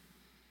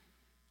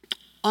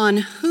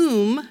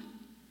 to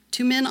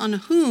men on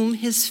whom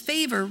his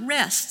favor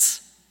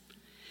rests.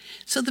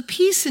 So the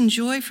peace and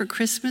joy for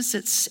Christmas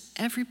that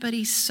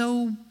everybody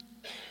so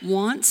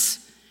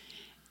wants,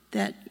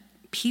 that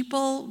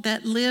people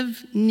that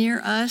live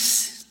near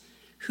us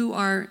who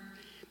are,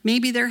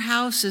 maybe their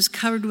house is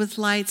covered with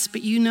lights,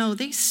 but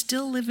they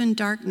still live in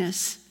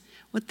darkness.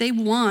 What they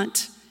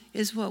want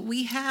is what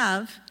we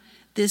have,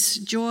 this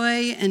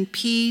joy and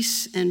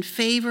peace and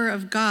favor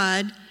of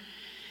God.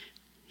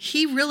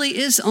 He really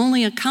is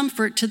only a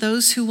comfort to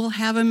those who will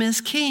have him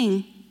as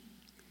king.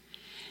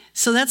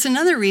 So that's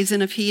another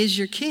reason, if he is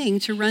your king,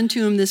 to run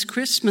to him this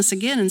Christmas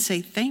again and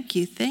say, thank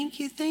you, thank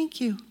you, thank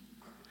you.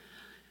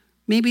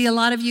 Maybe a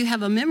lot of you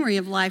have a memory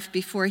of life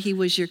before he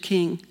was your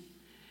king,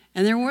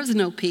 and there was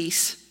no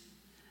peace,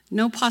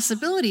 no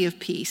possibility of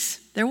peace.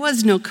 There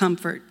was no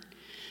comfort.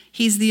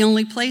 He's the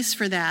only place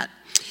for that.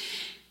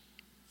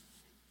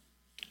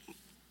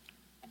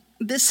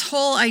 This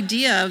whole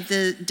idea of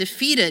the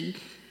defeated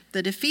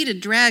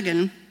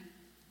dragon,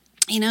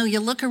 you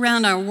look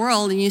around our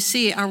world and you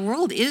see our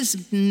world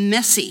is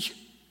messy,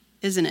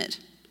 isn't it?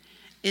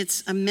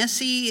 It's a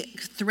messy,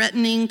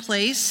 threatening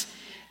place.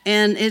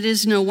 And it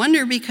is no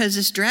wonder, because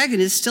this dragon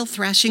is still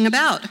thrashing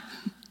about.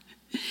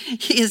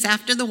 He is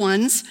after the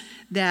ones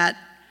that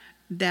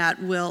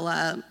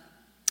will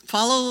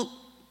follow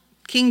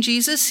King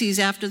Jesus. He's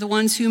after the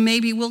ones who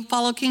maybe will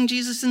follow King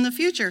Jesus in the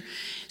future.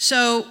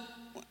 So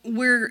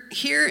we're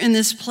here in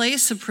this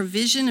place of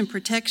provision and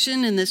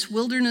protection, in this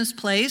wilderness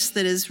place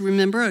that is,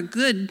 remember, a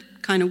good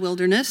kind of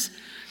wilderness.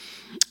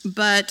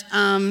 But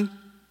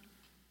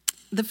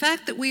the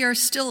fact that we are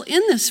still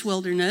in this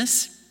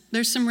wilderness,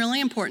 there's some really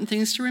important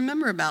things to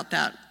remember about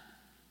that.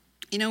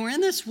 We're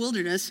in this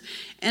wilderness,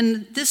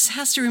 and this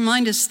has to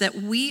remind us that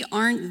we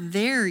aren't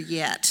there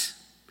yet.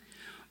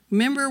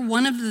 Remember,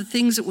 one of the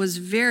things that was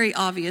very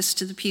obvious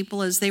to the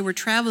people as they were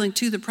traveling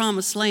to the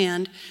promised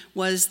land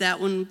was that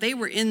when they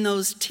were in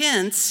those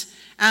tents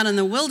out in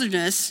the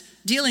wilderness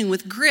dealing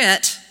with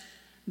grit,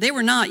 they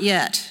were not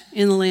yet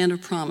in the land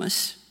of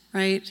promise,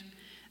 right?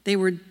 They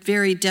were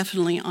very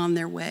definitely on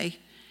their way.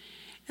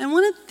 And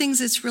one of the things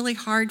that's really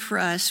hard for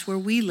us where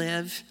we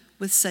live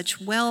with such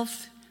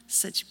wealth,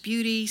 such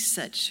beauty,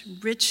 such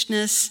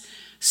richness,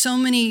 so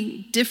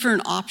many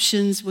different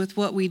options with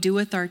what we do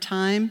with our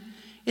time,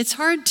 it's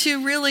hard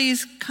to really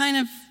kind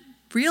of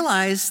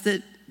realize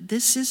that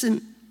this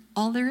isn't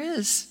all there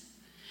is.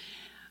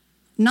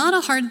 Not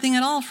a hard thing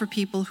at all for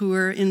people who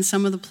are in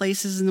some of the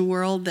places in the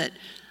world that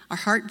are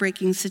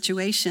heartbreaking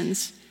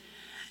situations.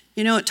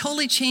 It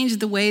totally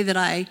changed the way that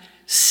I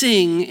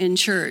sing in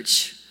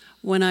church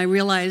when I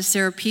realized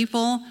there are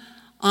people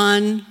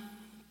on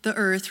the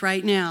earth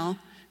right now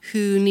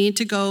who need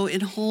to go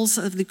in holes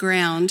of the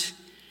ground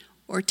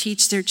or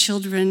teach their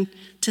children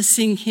to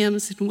sing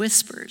hymns in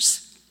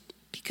whispers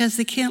because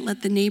they can't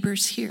let the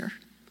neighbors hear.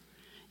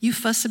 You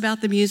fuss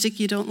about the music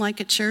you don't like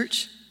at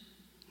church?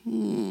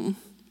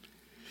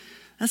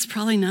 That's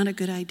probably not a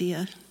good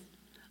idea.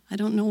 I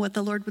don't know what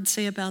the Lord would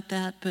say about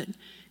that, but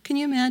can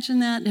you imagine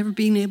that, never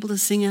being able to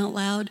sing out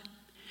loud?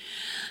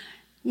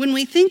 When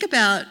we think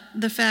about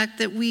the fact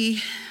that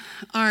we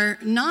are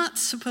not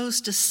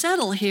supposed to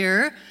settle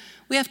here,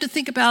 we have to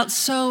think about,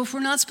 so if we're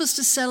not supposed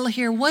to settle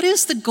here, what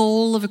is the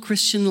goal of a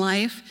Christian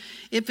life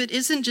if it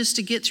isn't just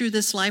to get through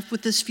this life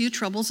with as few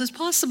troubles as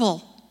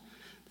possible?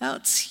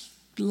 That's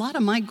a lot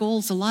of my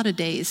goals, a lot of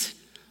days.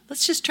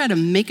 let's just try to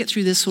make it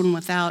through this one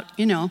without,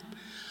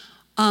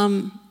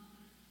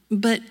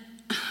 But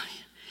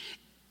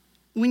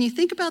when you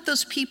think about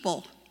those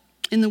people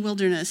in the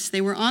wilderness,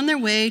 they were on their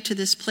way to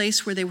this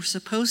place where they were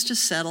supposed to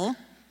settle.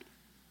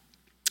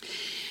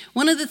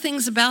 One of the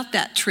things about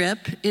that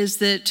trip is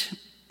that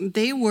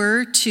they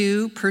were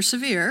to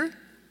persevere.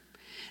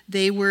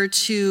 They were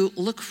to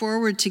look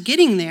forward to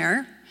getting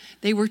there.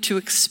 They were to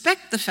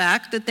expect the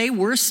fact that they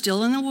were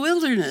still in the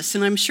wilderness.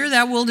 And I'm sure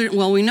that wilderness,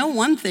 well, we know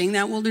one thing,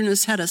 that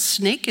wilderness had a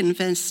snake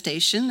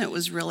infestation that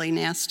was really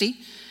nasty.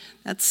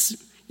 That's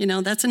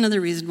another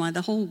reason why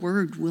the whole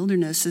word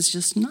wilderness is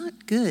just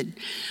not good.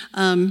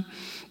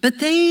 But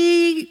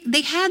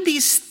they had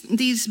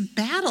these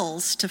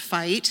battles to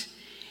fight,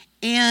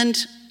 and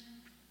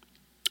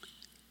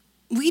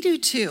we do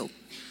too.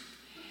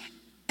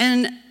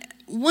 And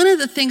one of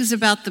the things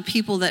about the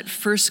people that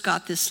first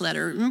got this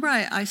letter, remember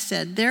I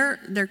said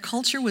their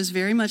culture was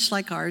very much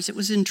like ours. It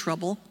was in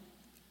trouble.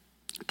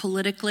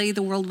 Politically,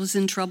 the world was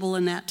in trouble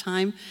in that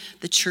time.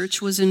 The church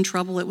was in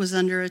trouble. It was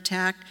under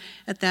attack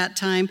at that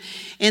time.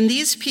 And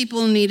these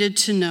people needed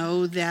to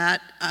know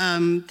that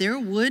there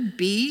would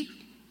be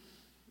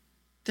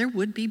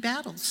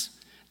battles.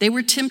 They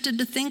were tempted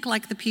to think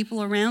like the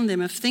people around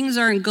them. If things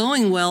aren't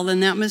going well,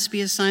 then that must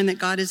be a sign that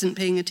God isn't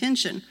paying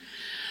attention.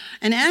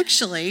 And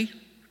actually,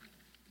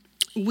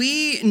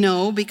 we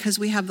know, because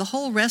we have the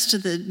whole rest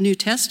of the New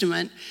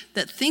Testament,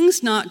 that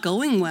things not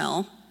going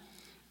well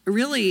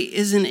really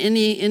isn't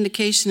any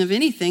indication of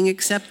anything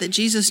except that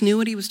Jesus knew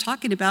what he was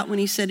talking about when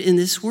he said, in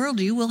this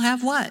world you will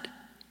have what?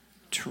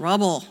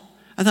 Trouble.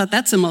 I thought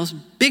that's the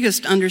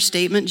biggest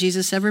understatement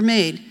Jesus ever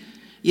made.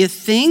 You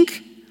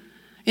think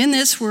in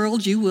this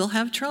world you will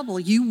have trouble.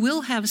 You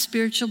will have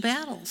spiritual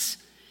battles.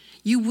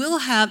 You will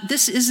have,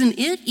 this isn't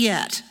it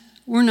yet.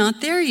 We're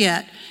not there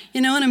yet.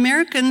 And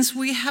Americans,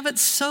 we have it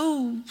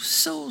so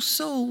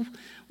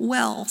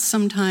well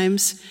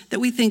sometimes that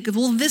we think,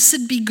 well, this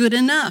would be good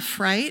enough,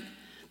 right?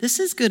 This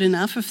is good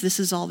enough if this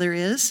is all there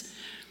is.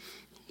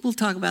 We'll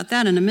talk about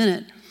that in a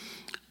minute.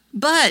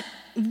 But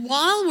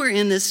while we're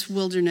in this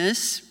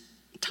wilderness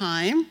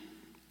time,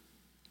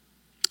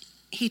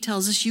 he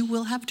tells us you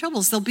will have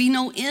troubles. There'll be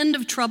no end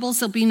of troubles.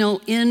 There'll be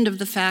no end of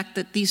the fact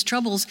that these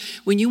troubles,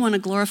 when you want to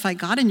glorify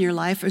God in your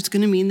life, it's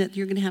going to mean that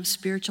you're going to have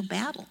spiritual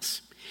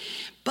battles.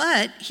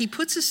 But he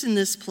puts us in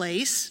this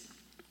place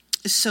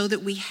so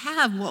that we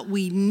have what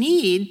we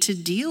need to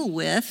deal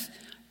with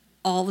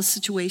all the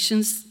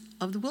situations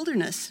of the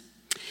wilderness.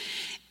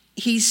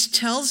 He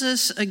tells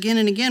us again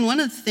and again, one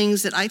of the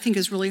things that I think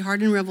is really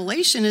hard in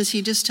Revelation is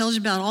he just tells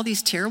you about all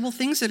these terrible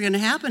things that are going to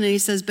happen, and he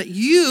says, but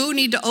you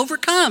need to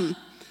overcome.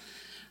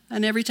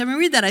 And every time I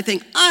read that, I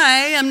think,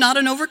 I am not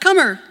an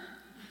overcomer.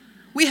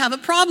 We have a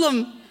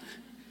problem.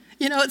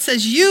 It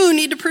says you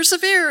need to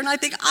persevere, and I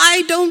think,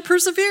 I don't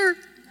persevere.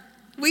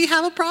 We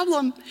have a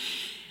problem.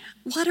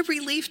 What a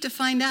relief to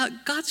find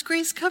out God's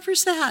grace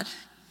covers that.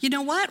 You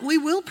know what? We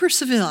will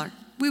persevere.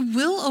 We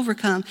will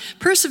overcome.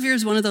 Persevere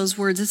is one of those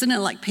words, isn't it?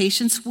 Like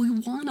patience. We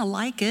want to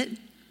like it.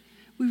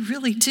 We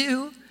really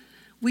do.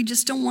 We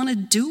just don't want to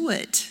do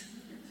it.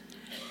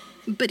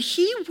 But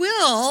he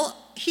will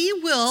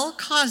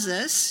cause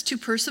us to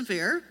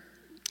persevere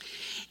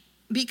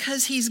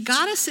because he's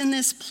got us in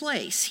this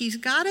place. He's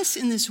got us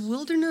in this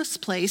wilderness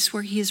place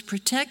where he is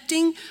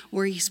protecting,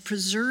 where he's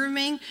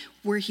preserving,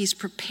 where he's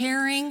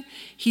preparing.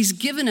 He's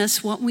given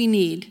us what we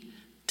need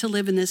to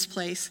live in this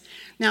place.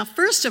 Now,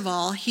 first of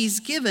all,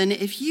 he's given,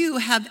 if you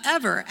have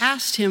ever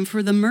asked him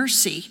for the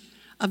mercy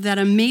of that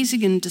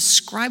amazing,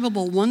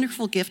 indescribable,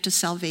 wonderful gift of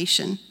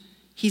salvation,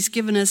 he's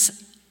given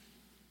us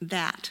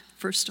that,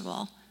 first of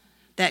all,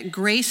 that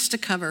grace to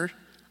cover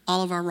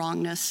all of our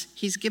wrongness.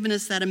 He's given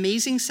us that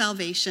amazing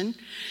salvation,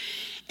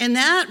 and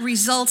that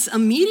results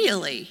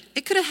immediately.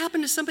 It could have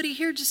happened to somebody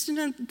here just in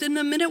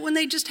a minute when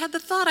they just had the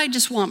thought, I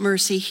just want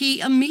mercy.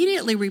 He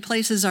immediately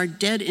replaces our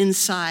dead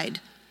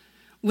inside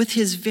with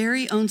his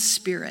very own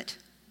spirit,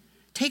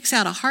 takes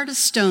out a heart of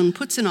stone,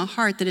 puts in a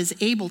heart that is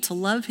able to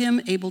love him,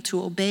 able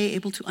to obey,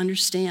 able to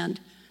understand,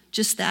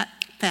 just that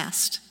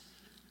fast.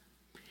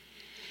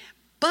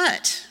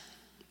 But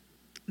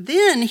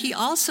then he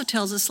also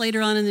tells us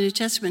later on in the New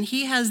Testament,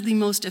 he has the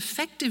most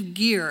effective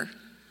gear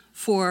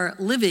for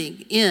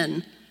living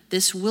in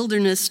this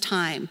wilderness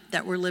time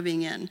that we're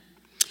living in.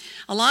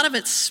 A lot of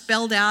it's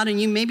spelled out,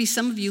 and maybe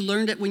some of you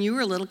learned it when you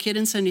were a little kid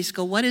in Sunday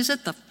school. What is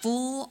it? The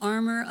full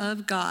armor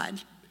of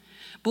God.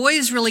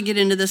 Boys really get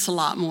into this a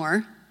lot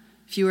more.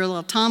 If you were a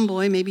little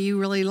tomboy, maybe you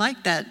really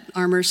like that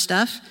armor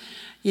stuff.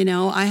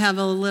 I have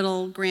a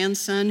little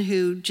grandson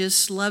who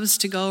just loves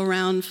to go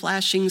around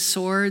flashing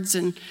swords,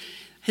 and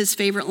his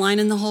favorite line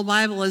in the whole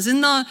Bible is,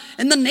 in the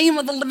name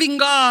of the living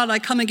God, I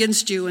come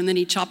against you, and then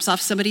he chops off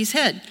somebody's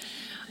head.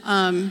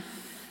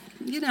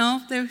 We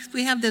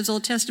have those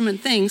Old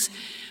Testament things.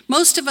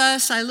 Most of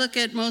us, I look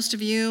at most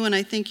of you, and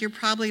I think you're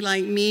probably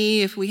like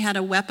me. If we had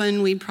a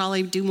weapon, we'd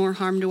probably do more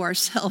harm to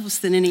ourselves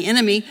than any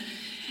enemy.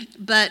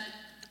 But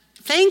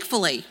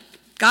thankfully,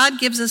 God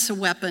gives us a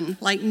weapon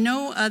like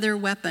no other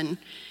weapon.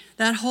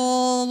 that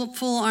whole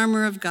full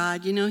armor of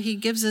God. You know, he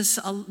gives us,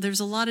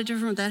 there's a lot of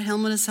different, that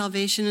helmet of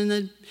salvation and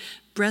the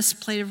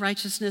breastplate of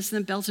righteousness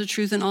and the belt of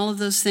truth and all of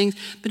those things.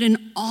 But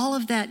in all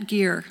of that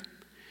gear,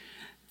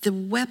 the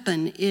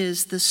weapon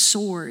is the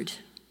sword,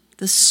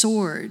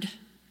 the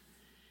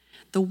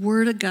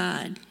Word of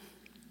God.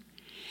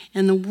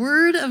 And the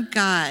Word of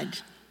God,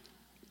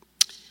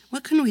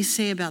 what can we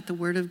say about the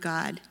Word of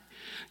God?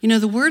 You know,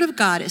 the Word of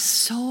God is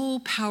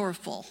so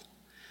powerful.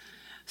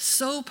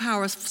 So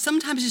powerful.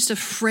 Sometimes just a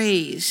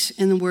phrase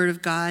in the Word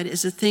of God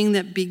is a thing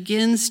that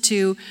begins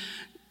to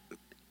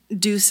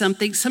do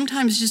something.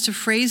 Sometimes just a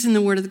phrase in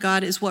the Word of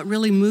God is what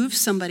really moves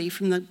somebody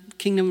from the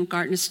kingdom of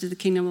darkness to the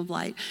kingdom of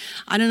light.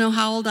 I don't know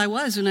how old I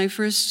was when I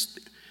first,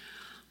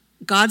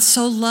 God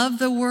so loved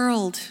the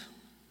world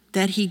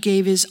that he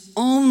gave his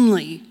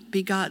only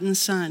begotten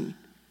Son,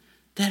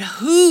 that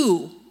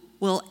who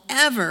will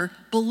ever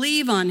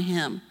believe on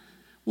him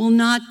will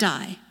not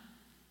die,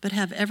 but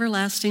have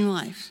everlasting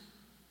life.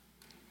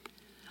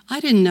 I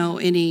didn't know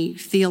any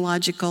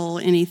theological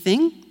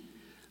anything,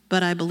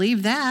 but I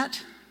believe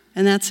that,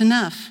 and that's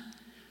enough.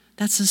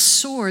 That's a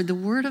sword. The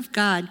Word of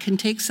God can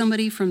take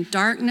somebody from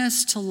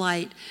darkness to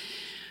light.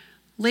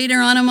 Later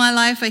on in my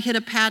life, I hit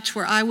a patch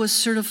where I was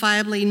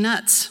certifiably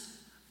nuts.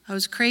 I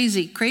was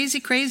crazy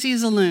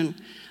as a loon.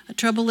 A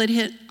trouble had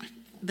hit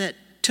that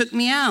took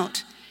me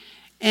out.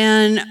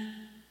 And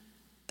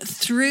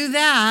through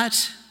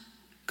that,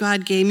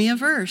 God gave me a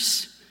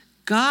verse.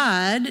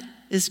 God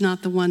is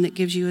not the one that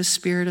gives you a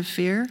spirit of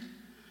fear.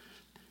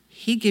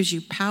 He gives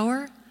you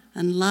power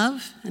and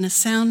love and a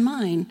sound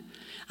mind.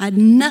 I had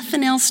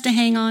nothing else to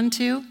hang on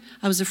to.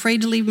 I was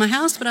afraid to leave my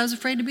house, but I was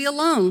afraid to be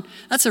alone.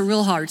 That's a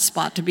real hard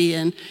spot to be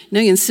in. You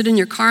know, you can sit in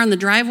your car in the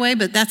driveway,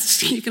 but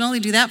you can only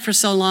do that for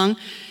so long.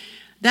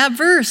 That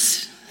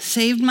verse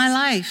saved my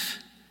life.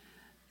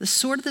 The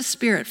sword of the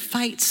Spirit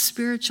fights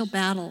spiritual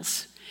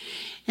battles.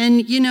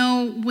 And, you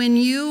know, when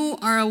you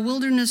are a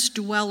wilderness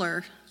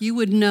dweller, you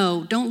would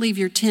know, don't leave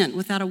your tent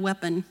without a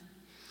weapon.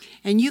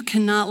 And you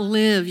cannot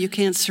live, you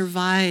can't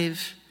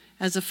survive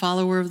as a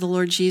follower of the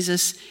Lord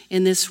Jesus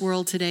in this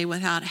world today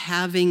without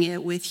having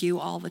it with you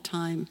all the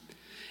time.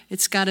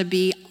 It's got to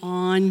be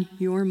on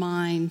your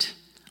mind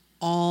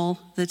all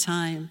the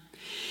time.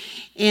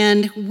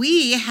 And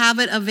we have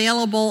it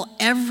available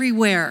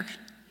everywhere.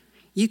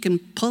 You can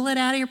pull it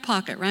out of your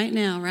pocket right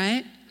now,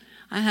 right?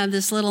 I have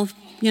this little,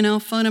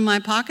 phone in my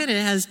pocket.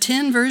 It has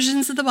 10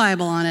 versions of the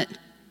Bible on it.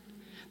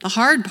 The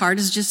hard part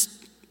is just,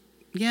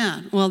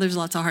 there's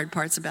lots of hard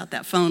parts about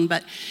that phone,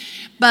 but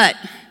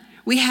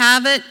we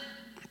have it.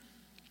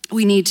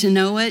 We need to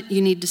know it.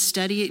 You need to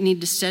study it. You need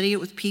to study it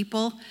with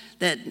people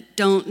that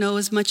don't know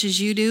as much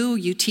as you do.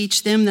 You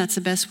teach them. That's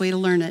the best way to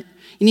learn it.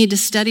 You need to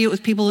study it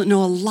with people that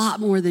know a lot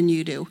more than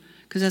you do,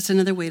 because that's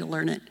another way to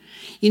learn it.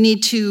 You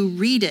need to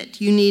read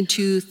it. You need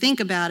to think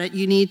about it.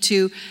 You need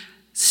to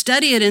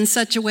study it in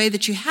such a way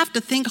that you have to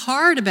think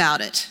hard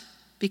about it,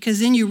 because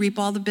then you reap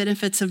all the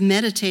benefits of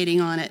meditating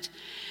on it.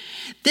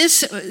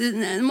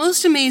 The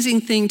most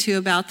amazing thing, too,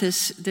 about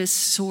this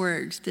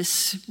sword,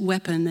 this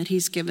weapon that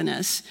he's given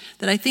us,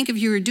 that I think if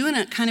you were doing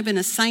it kind of in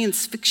a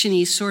science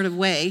fiction-y sort of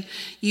way,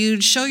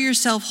 you'd show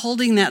yourself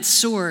holding that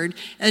sword,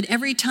 and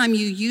every time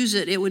you use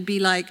it, it would be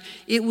like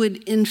it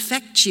would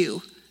infect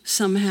you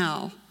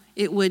somehow.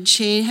 It would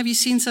change. Have you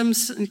seen some?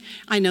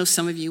 I know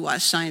some of you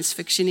watch science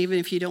fiction, even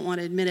if you don't want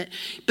to admit it.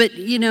 But,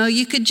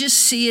 you could just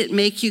see it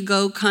make you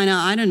go kind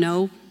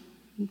of,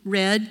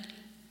 red.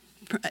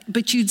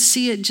 But you'd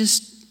see it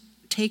just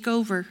take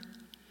over,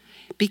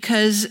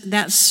 because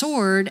that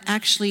sword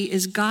actually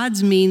is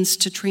God's means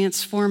to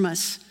transform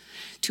us,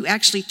 to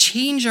actually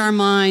change our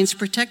minds,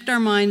 protect our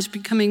minds,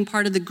 becoming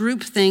part of the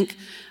groupthink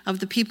of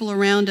the people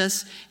around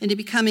us, into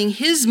becoming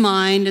his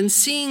mind and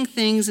seeing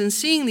things and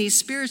seeing these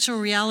spiritual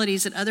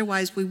realities that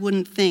otherwise we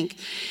wouldn't think.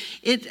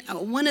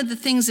 One of the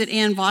things that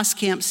Ann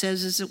Voskamp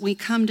says is that we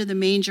come to the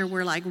manger,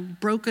 we're like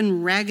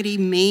broken, raggedy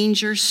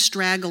manger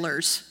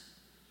stragglers.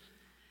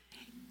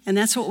 And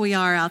that's what we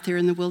are out there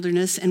in the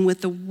wilderness. And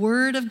with the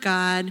Word of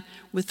God,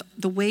 with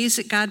the ways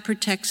that God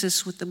protects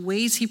us, with the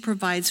ways he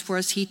provides for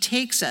us, he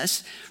takes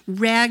us,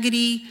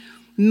 raggedy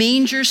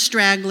manger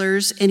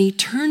stragglers, and he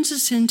turns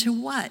us into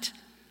what?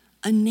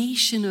 A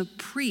nation of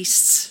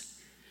priests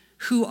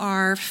who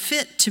are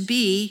fit to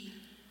be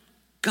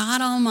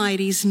God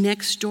Almighty's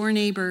next door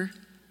neighbor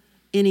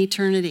in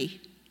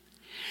eternity.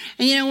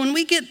 And when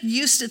we get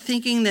used to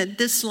thinking that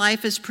this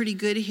life is pretty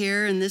good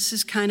here and this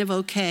is kind of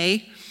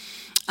okay,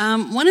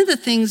 one of the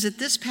things that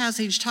this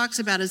passage talks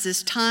about is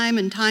this time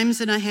and times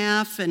and a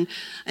half and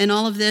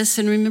all of this.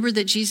 And remember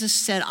that Jesus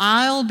said,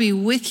 I'll be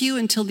with you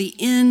until the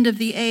end of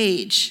the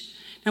age.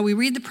 Now, we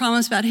read the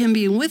promise about him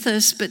being with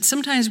us, but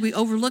sometimes we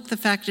overlook the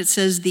fact it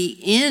says the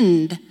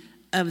end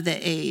of the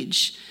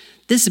age.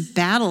 This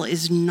battle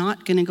is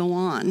not going to go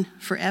on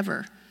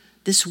forever.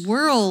 This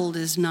world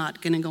is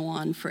not going to go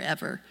on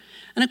forever.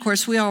 And of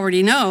course, we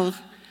already know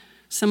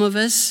some of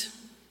us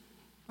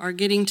are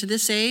getting to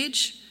this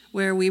age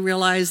where we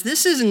realize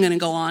this isn't going to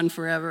go on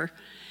forever.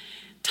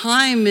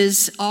 Time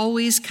is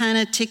always kind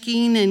of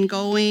ticking and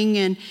going,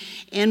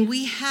 and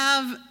we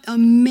have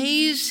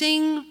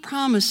amazing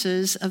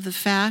promises of the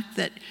fact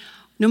that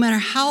no matter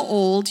how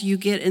old you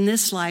get in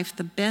this life,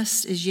 the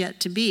best is yet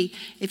to be.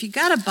 If you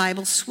got a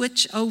Bible, flip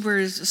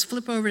over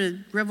to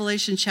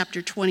Revelation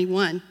chapter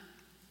 21.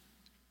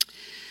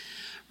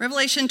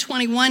 Revelation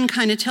 21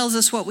 kind of tells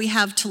us what we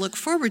have to look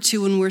forward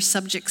to when we're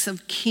subjects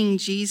of King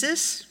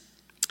Jesus.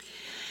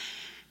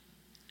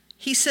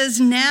 He says,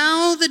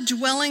 "Now the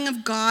dwelling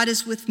of God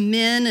is with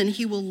men, and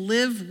he will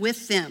live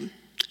with them.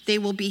 They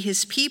will be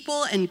his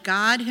people, and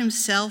God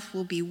himself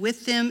will be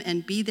with them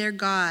and be their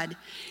God.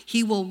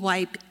 He will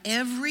wipe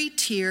every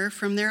tear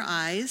from their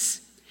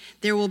eyes.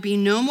 There will be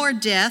no more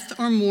death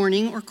or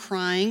mourning or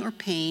crying or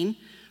pain,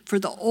 for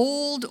the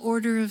old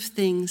order of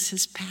things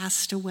has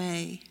passed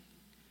away."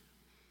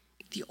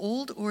 The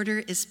old order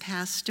is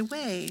passed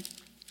away.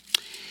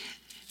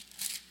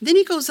 Then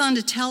he goes on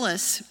to tell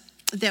us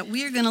that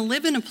we are going to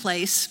live in a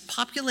place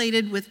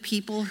populated with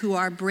people who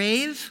are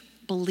brave,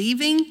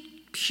 believing,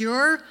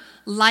 pure,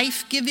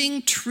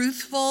 life-giving,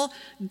 truthful,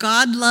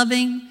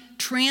 God-loving,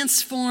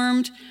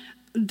 transformed.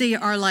 They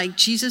are like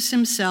Jesus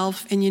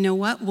himself, and you know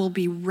what? We'll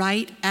be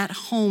right at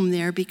home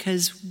there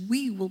because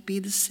we will be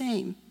the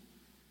same.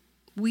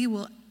 We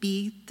will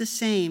be the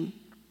same.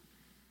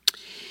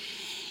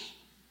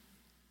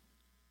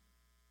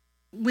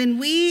 When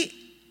we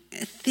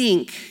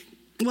think,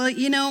 when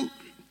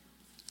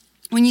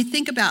you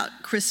think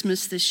about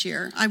Christmas this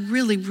year, I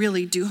really,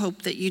 really do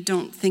hope that you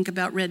don't think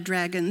about red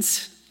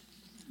dragons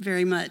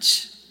very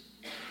much.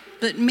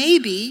 But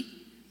maybe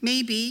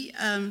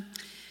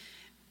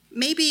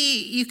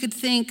you could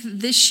think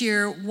this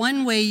year,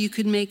 one way you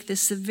could make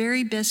this the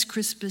very best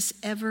Christmas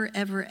ever,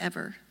 ever,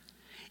 ever.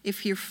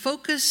 If your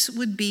focus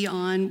would be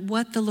on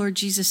what the Lord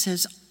Jesus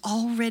has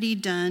already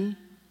done,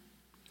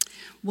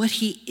 what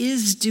he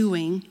is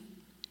doing,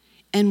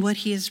 and what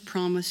he has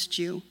promised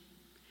you.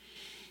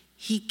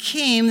 He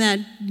came,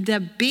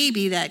 that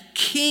baby, that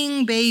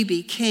king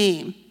baby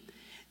came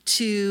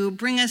to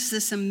bring us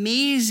this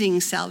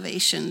amazing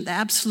salvation, the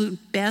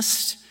absolute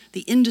best,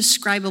 the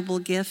indescribable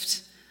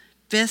gift,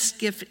 best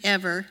gift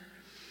ever.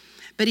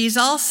 But he's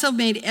also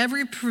made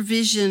every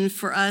provision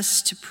for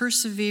us to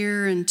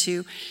persevere and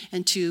to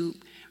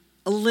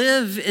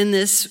live in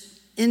this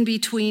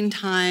in-between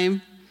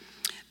time,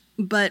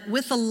 but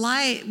with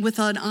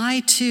an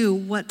eye to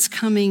what's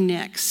coming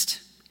next,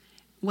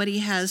 what he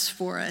has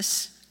for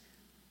us.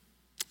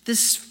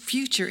 This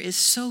future is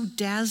so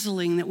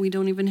dazzling that we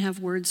don't even have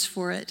words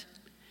for it.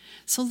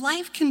 So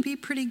life can be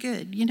pretty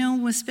good,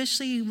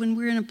 especially when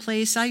we're in a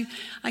place. I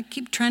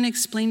keep trying to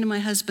explain to my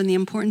husband the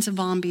importance of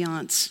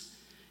ambiance.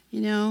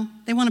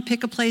 They want to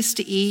pick a place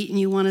to eat, and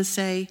you want to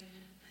say,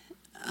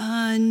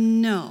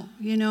 no.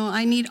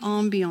 I need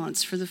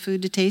ambiance for the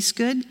food to taste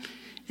good.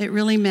 It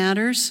really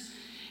matters.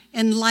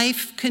 And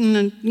life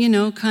can,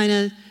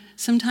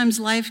 sometimes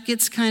life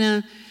gets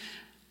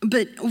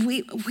but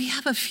we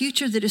have a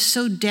future that is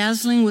so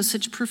dazzling with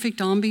such perfect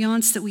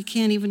ambiance that we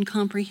can't even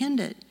comprehend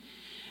it.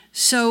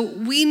 So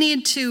we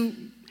need to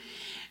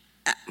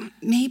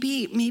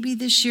maybe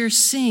this year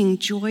sing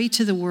Joy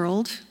to the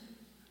World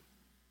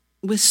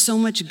with so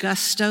much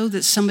gusto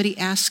that somebody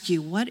asks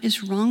you, what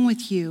is wrong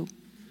with you?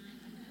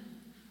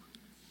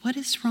 What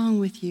is wrong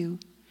with you?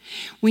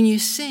 When you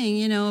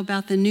sing,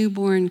 about the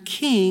newborn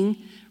king,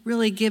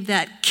 really give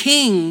that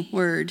king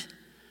word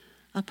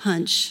a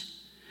punch.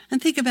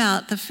 And think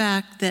about the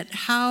fact that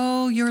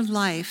how your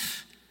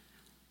life,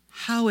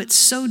 how it's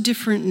so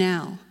different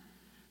now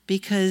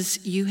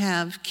because you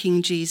have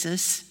King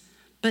Jesus.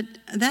 But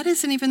that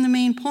isn't even the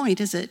main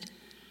point, is it?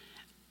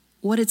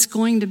 What it's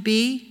going to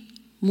be,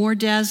 more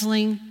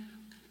dazzling,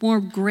 more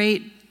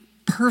great,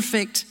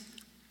 perfect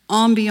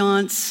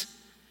ambiance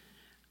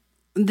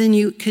than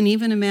you can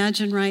even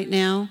imagine right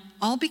now,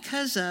 all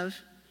because of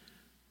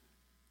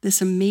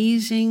this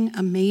amazing,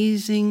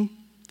 amazing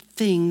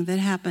thing that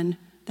happened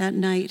that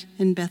night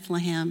in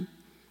Bethlehem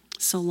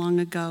so long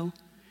ago.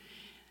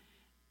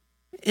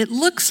 It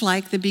looks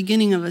like the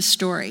beginning of a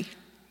story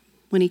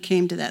when he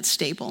came to that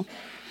stable.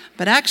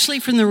 But actually,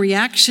 from the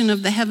reaction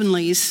of the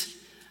heavenlies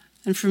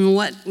and from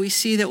what we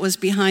see that was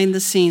behind the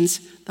scenes,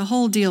 the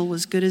whole deal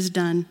was good as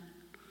done.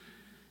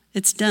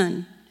 It's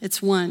done.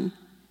 It's won.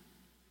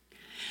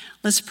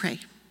 Let's pray.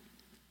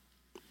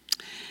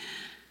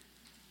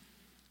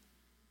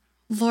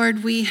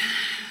 Lord, we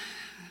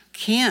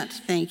can't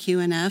thank you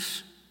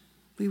enough.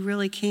 We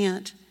really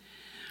can't.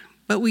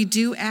 But we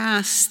do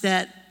ask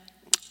that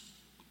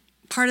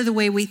part of the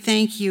way we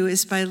thank you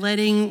is by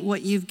letting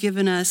what you've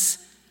given us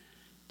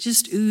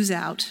just ooze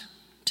out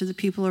to the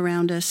people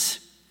around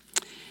us.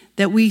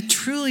 That we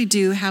truly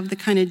do have the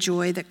kind of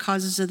joy that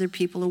causes other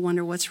people to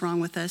wonder what's wrong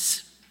with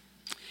us.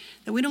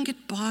 That we don't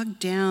get bogged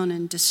down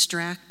and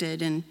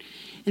distracted and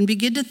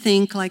begin to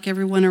think like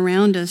everyone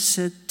around us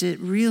that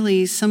it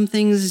really, some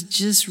things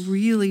just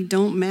really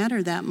don't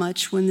matter that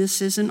much when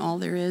this isn't all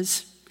there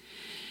is.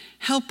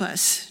 Help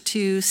us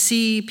to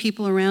see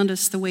people around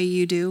us the way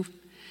you do,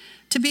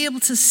 to be able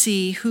to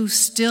see who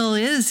still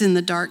is in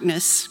the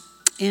darkness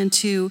and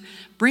to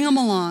bring them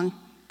along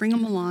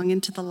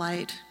into the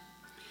light.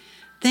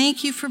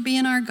 Thank you for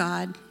being our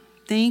God.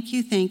 Thank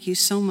you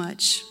so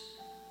much.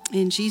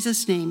 In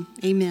Jesus' name,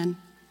 amen.